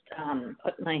just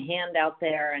put my hand out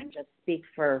there and just speak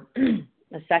for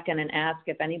a second and ask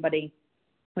if anybody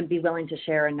would be willing to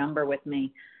share a number with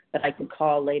me that I could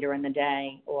call later in the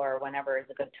day or whenever is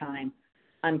a good time.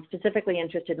 I'm specifically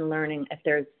interested in learning if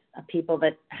there's people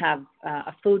that have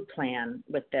a food plan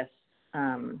with this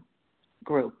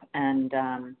group. And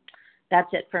that's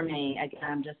it for me. Again,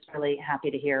 I'm just really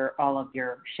happy to hear all of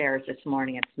your shares this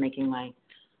morning. It's making my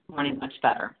morning much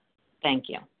better. Thank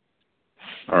you.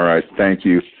 All right, thank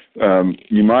you.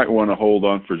 You might want to hold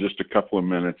on for just a couple of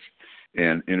minutes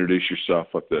and introduce yourself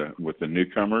with the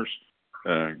newcomers,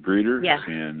 greeters, yes.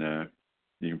 And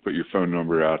you can put your phone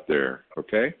number out there,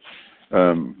 okay?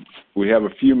 We have a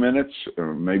few minutes,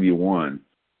 or maybe one.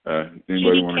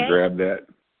 Anybody want to grab that?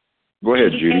 Go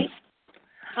ahead, Judy.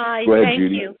 Hi, Go ahead, thank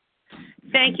Judy. you.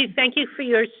 Thank you for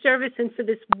your service and for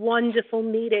this wonderful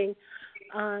meeting.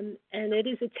 And it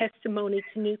is a testimony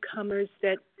to newcomers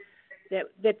that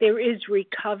there is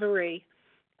recovery.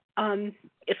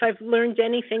 If I've learned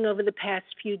anything over the past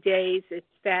few days, it's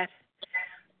that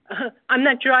I'm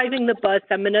not driving the bus.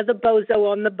 I'm another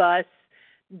bozo on the bus.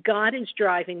 God is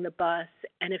driving the bus.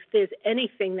 And if there's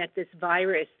anything that this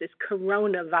virus, this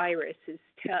coronavirus is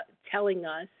telling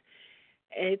us,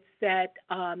 it's that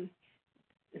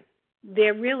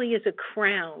there really is a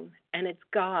crown, and it's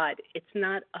God. It's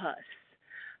not us.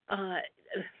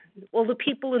 All the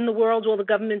people in the world, all the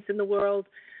governments in the world,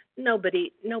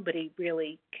 nobody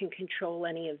really can control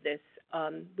any of this.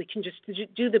 We can just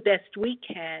do the best we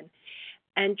can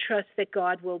and trust that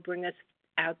God will bring us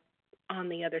out on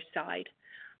the other side.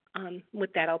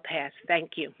 With that, I'll pass.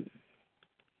 Thank you.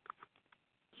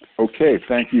 Okay,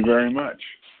 thank you very much.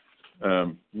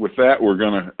 With that, we're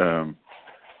going to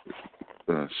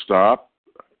stop.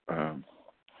 I've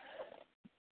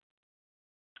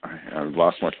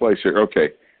lost my place here. Okay,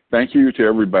 thank you to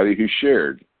everybody who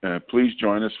shared. Please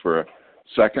join us for a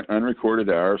second unrecorded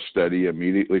hour of study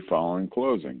immediately following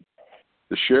closing.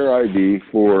 The share ID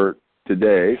for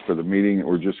today, for the meeting that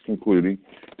we're just concluding,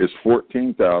 is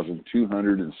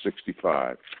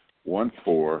 14,265,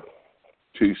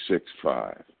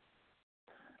 14265.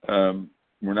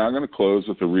 We're now going to close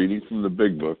with a reading from the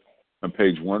Big Book on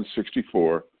page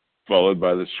 164, followed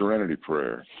by the Serenity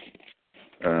Prayer.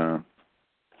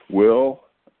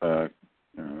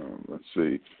 Let's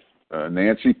see,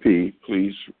 Nancy P.,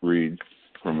 please read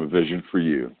from A Vision for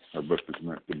You. Our book is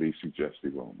meant to be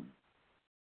suggestive only.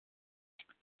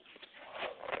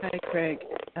 Hi, Craig.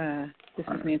 This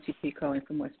is Nancy P. calling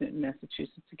from West Newton,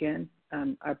 Massachusetts again.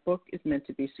 Our book is meant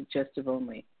to be suggestive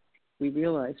only. We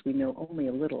realize we know only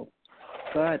a little.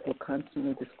 God will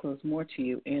constantly disclose more to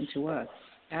you and to us.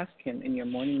 Ask Him in your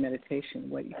morning meditation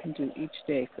what you can do each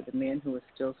day for the man who is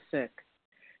still sick.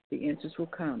 The answers will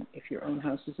come if your own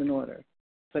house is in order.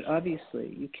 But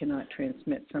obviously, you cannot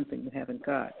transmit something you haven't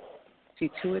got. See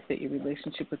to it that your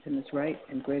relationship with Him is right,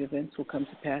 and great events will come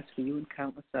to pass for you and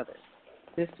countless others.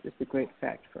 This is the great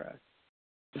fact for us.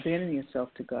 Abandon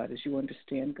yourself to God as you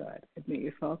understand God. Admit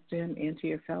your faults to Him and to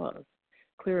your fellows.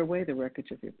 Clear away the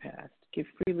wreckage of your past. Give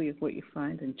freely of what you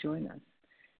find and join us.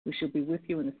 We shall be with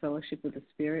you in the fellowship of the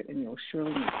Spirit, and you will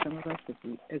surely meet some of us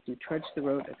as you trudge the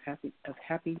road of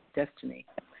happy destiny.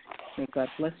 May God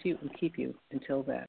bless you and keep you until then.